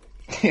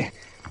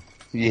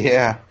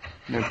 Yeah,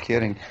 no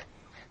kidding.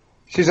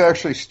 She's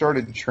actually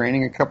started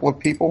training a couple of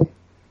people,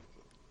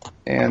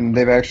 and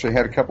they've actually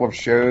had a couple of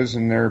shows,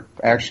 and they're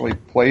actually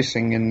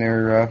placing in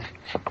their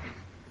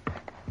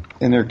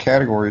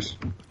categories.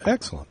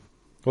 Excellent.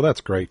 Well,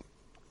 that's great.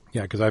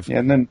 Yeah, because I've... Yeah,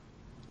 and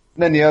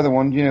then the other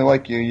one,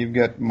 like you've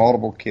got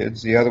multiple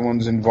kids. The other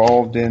one's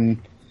involved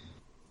in,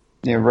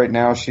 right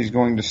now she's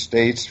going to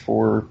states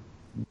for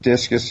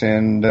discus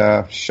and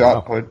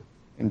shot put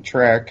and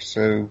track,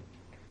 so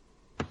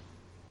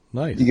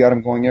nice. You got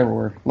them going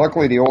everywhere.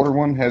 Luckily, the older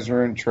one has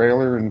her own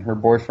trailer, and her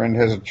boyfriend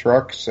has a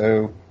truck,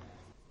 so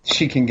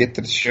she can get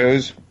to the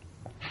shows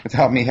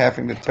without me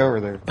having to tow her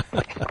there.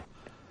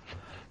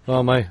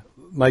 Well,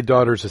 my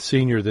daughter's a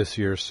senior this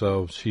year,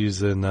 so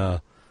she's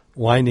in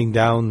winding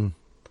down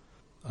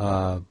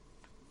the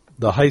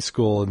high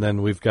school, and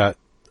then we've got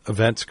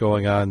events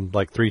going on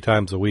like 3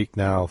 times a week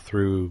now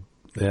through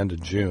the end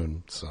of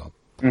June. So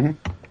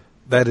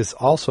that is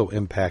also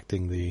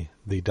impacting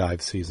the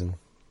dive season.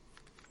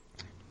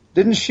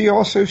 Didn't she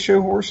also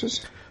show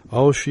horses?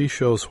 Oh, she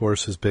shows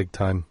horses big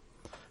time.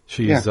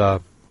 She's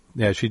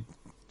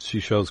she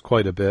shows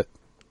quite a bit.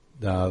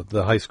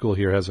 The high school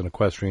here has an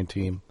equestrian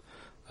team.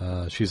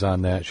 She's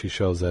on that. She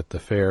shows at the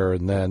fair,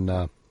 and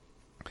then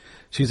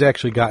she's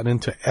actually gotten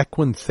into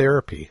equine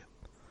therapy.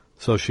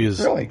 So she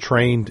is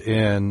trained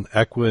in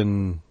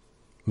equine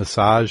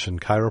massage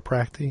and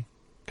chiropractic.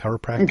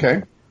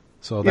 Okay.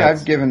 So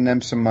I've given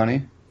them some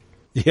money.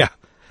 Yeah.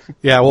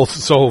 Well,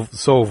 so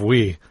have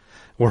we.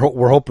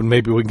 We're hoping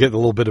maybe we can get a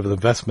little bit of an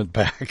investment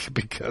back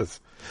because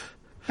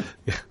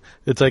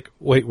it's like,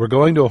 wait, we're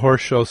going to a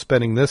horse show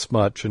spending this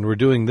much, and we're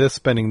doing this,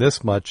 spending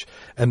this much,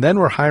 and then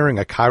we're hiring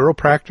a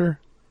chiropractor.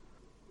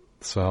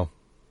 So,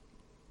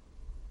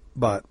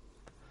 but,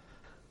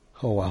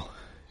 oh well.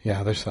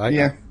 Yeah,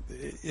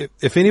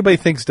 if anybody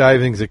thinks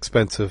diving's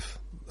expensive,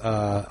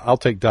 I'll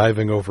take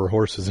diving over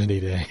horses any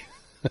day.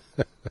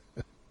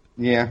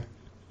 Yeah.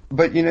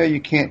 But,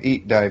 you can't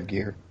eat dive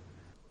gear.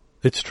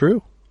 It's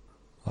true.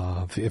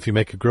 If you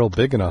make a grill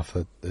big enough,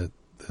 it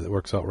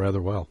works out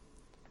rather well.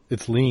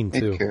 It's lean,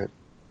 too. It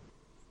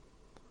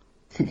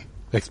could.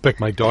 I expect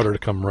my daughter to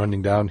come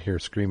running down here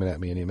screaming at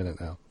me any minute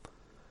now.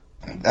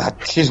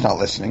 She's not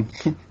listening.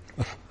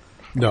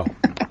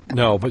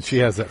 No, but she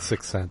has that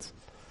sixth sense.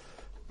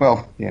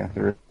 Well, yeah,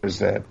 there is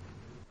that.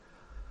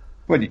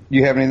 What,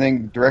 you have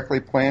anything directly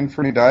planned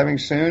for any diving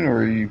soon, or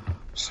are you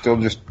still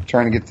just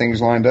trying to get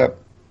things lined up?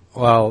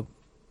 Well,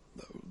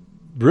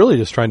 really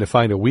just trying to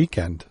find a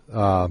weekend,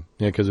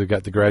 because we've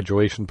got the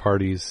graduation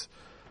parties.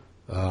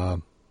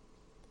 I'm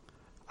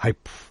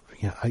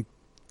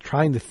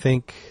trying to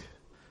think,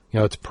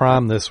 it's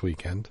prom this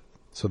weekend,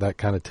 so that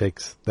kind of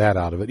takes that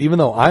out of it. Even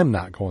though I'm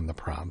not going to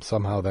prom,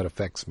 somehow that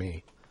affects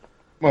me.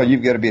 Well,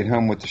 you've got to be at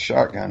home with the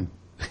shotgun.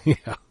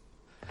 Yeah.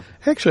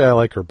 Actually, I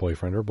like her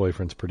boyfriend. Her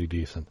boyfriend's pretty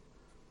decent.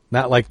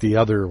 Not like the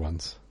other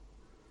ones.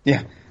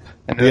 Yeah.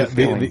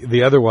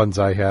 The other ones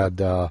I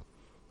had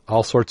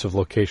all sorts of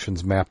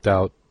locations mapped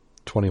out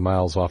 20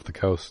 miles off the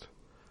coast.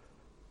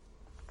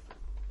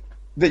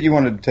 That you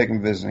wanted to take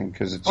them visiting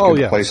because it's a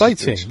good place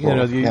sightseeing. To explore.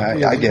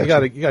 I get you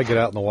gotta get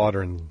out in the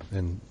water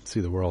and see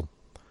the world.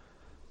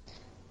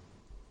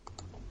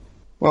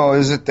 Well,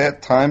 is it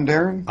that time,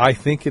 Darrin? I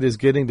think it is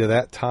getting to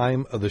that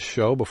time of the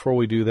show. Before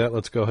we do that,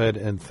 let's go ahead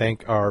and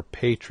thank our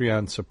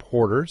Patreon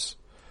supporters.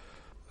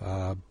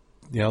 Every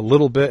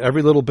little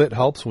bit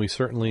helps, and we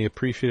certainly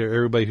appreciate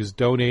everybody who's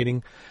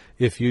donating.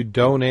 If you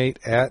donate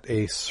at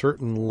a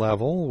certain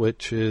level,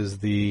 which is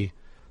the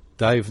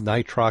Dive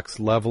Nitrox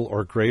level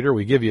or greater,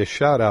 we give you a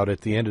shout-out at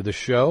the end of the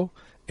show.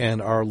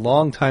 And our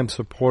longtime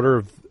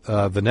supporter,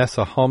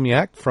 Vanessa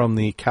Homyak from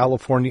the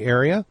California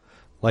area,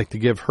 like to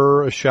give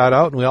her a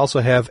shout-out. And we also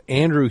have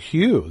Andrew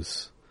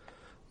Hughes,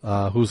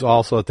 who's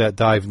also at that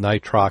Dive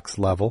Nitrox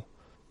level.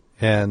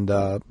 And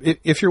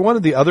if you're one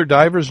of the other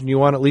divers and you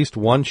want at least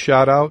one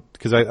shout-out,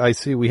 because I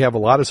see we have a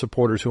lot of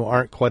supporters who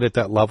aren't quite at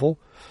that level,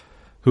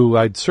 who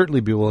I'd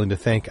certainly be willing to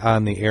thank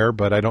on the air,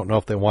 but I don't know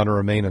if they want to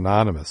remain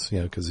anonymous,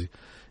 because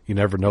you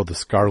never know the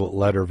scarlet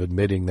letter of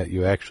admitting that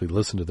you actually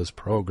listen to this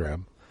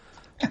program.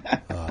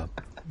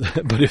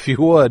 But if you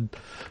would,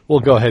 we'll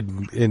go ahead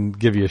and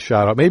give you a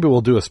shout-out. Maybe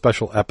we'll do a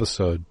special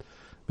episode,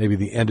 maybe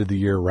the end of the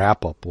year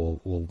wrap-up.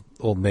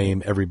 We'll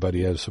name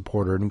everybody as a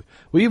supporter. And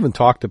we even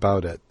talked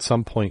about at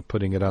some point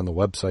putting it on the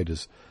website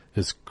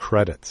as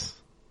credits.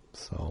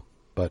 So,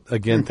 but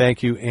again,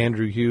 thank you,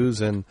 Andrew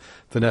Hughes and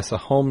Vanessa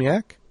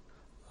Homyak.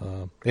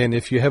 And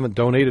if you haven't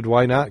donated,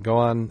 why not? Go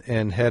on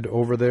and head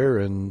over there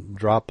and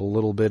drop a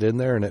little bit in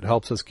there, and it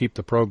helps us keep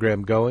the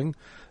program going.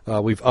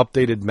 We've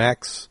updated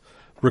Mac's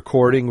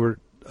recording. We're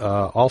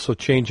also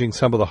changing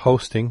some of the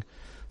hosting.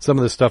 Some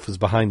of the stuff is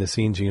behind the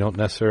scenes. You don't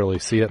necessarily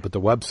see it, but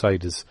the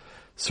website is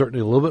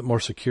certainly a little bit more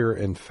secure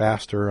and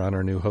faster on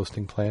our new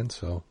hosting plan.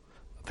 So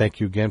thank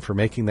you again for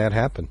making that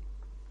happen.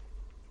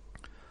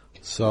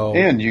 So,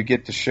 and you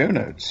get the show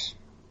notes.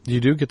 You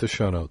do get the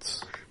show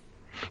notes.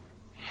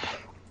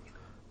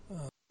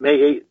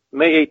 May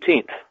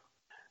 18th,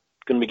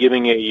 going to be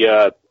giving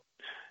a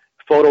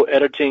photo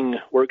editing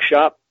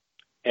workshop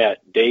at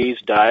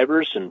Dave's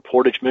Divers in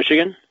Portage,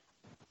 Michigan.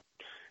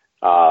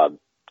 Going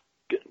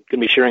to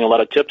be sharing a lot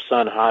of tips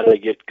on how to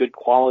get good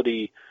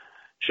quality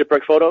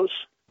shipwreck photos,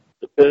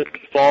 the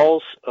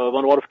pitfalls of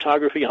underwater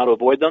photography, how to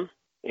avoid them,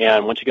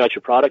 and once you got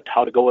your product,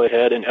 how to go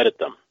ahead and edit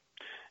them.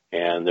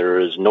 And there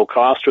is no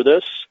cost for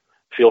this.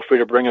 Feel free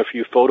to bring a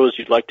few photos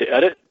you'd like to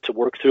edit to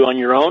work through on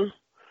your own,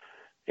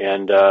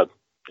 and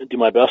do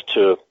my best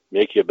to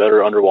make you a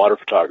better underwater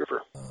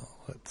photographer.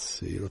 Let's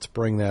see. Let's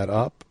bring that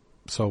up.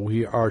 So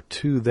we are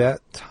to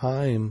that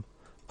time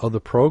of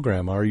the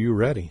program. Are you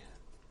ready?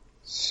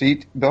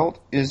 Seat belt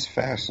is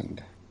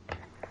fastened.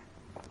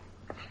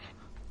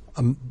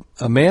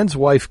 A man's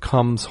wife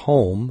comes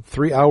home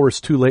 3 hours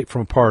too late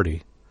from a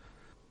party.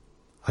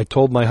 I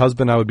told my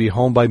husband I would be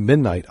home by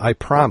midnight. I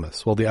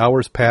promise. Well, the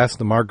hours passed.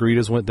 The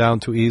margaritas went down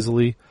too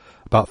easily.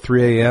 About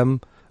 3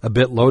 a.m., a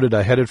bit loaded,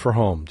 I headed for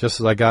home. Just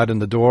as I got in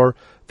the door,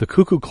 the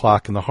cuckoo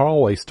clock in the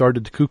hallway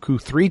started to cuckoo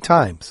 3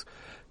 times.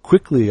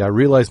 Quickly, I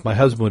realized my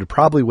husband would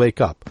probably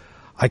wake up.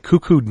 I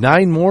cuckooed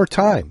 9 more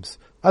times.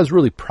 I was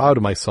really proud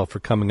of myself for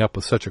coming up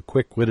with such a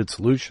quick-witted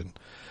solution.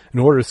 In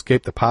order to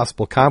escape the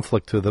possible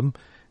conflict to them,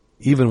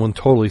 even when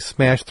totally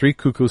smashed, 3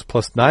 cuckoos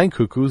plus 9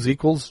 cuckoos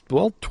equals,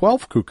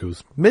 12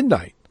 cuckoos.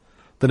 Midnight.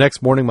 The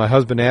next morning, my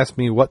husband asked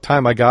me what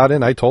time I got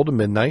in. I told him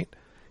midnight.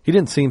 He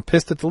didn't seem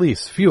pissed at the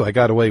least. Phew, I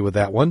got away with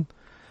that one.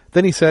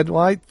 Then he said,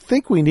 well, I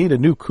think we need a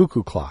new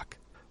cuckoo clock.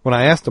 When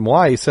I asked him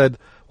why, he said,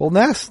 well,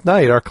 last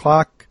night our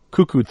clock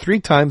cuckooed 3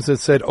 times and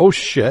said, oh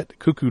shit,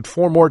 cuckooed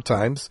 4 more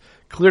times,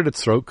 cleared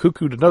its throat,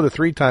 cuckooed another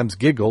 3 times,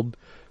 giggled,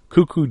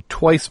 cuckooed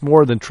twice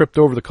more, then tripped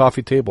over the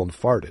coffee table and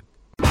farted.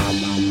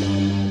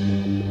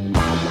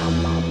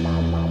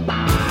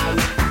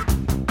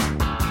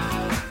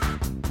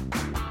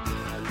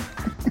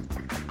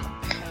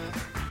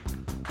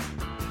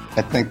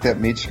 I think that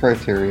meets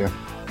criteria.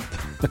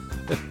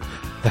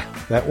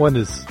 That one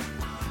is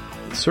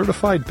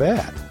certified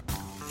bad.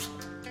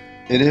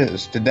 It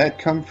is. Did that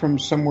come from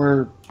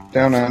somewhere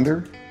down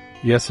under?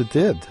 Yes, it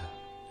did.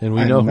 And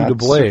we know who to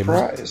blame.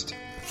 I'm surprised.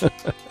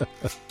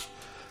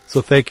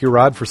 So thank you,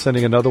 Rod, for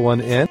sending another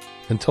one in.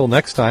 Until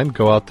next time,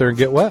 go out there and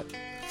get wet.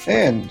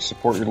 And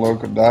support your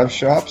local dive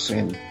shops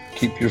and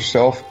keep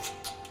yourself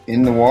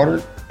in the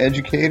water,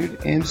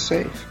 educated, and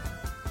safe.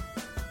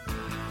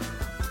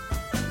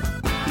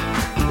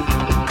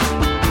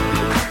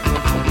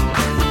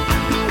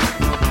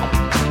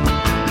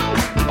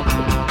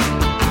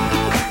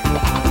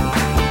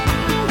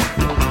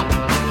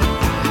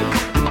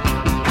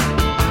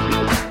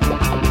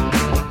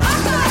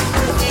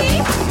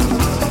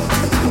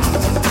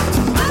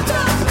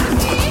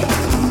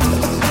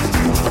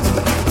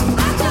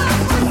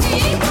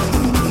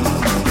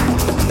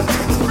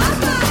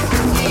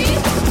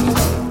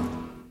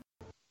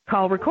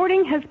 Call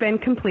recording has been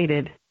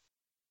completed.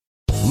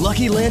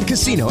 Lucky Land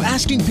Casino,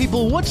 asking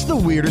people, what's the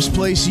weirdest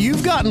place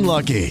you've gotten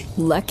lucky?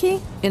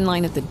 Lucky? In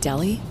line at the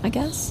deli, I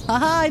guess?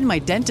 Aha, in my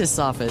dentist's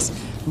office.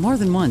 More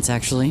than once,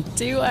 actually.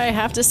 Do I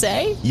have to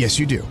say? Yes,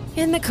 you do.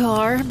 In the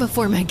car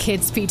before my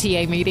kids'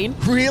 PTA meeting.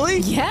 Really?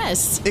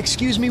 Yes.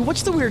 Excuse me,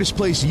 what's the weirdest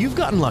place you've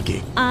gotten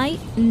lucky? I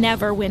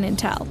never win and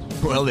tell.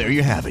 Well, there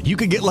you have it. You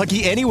can get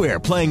lucky anywhere,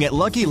 playing at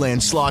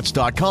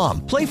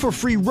LuckyLandSlots.com. Play for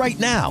free right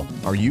now.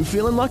 Are you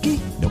feeling lucky?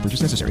 No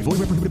purchase necessary. Void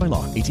where prohibited by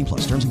law.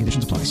 18+. Terms and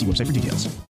conditions apply. See website for details.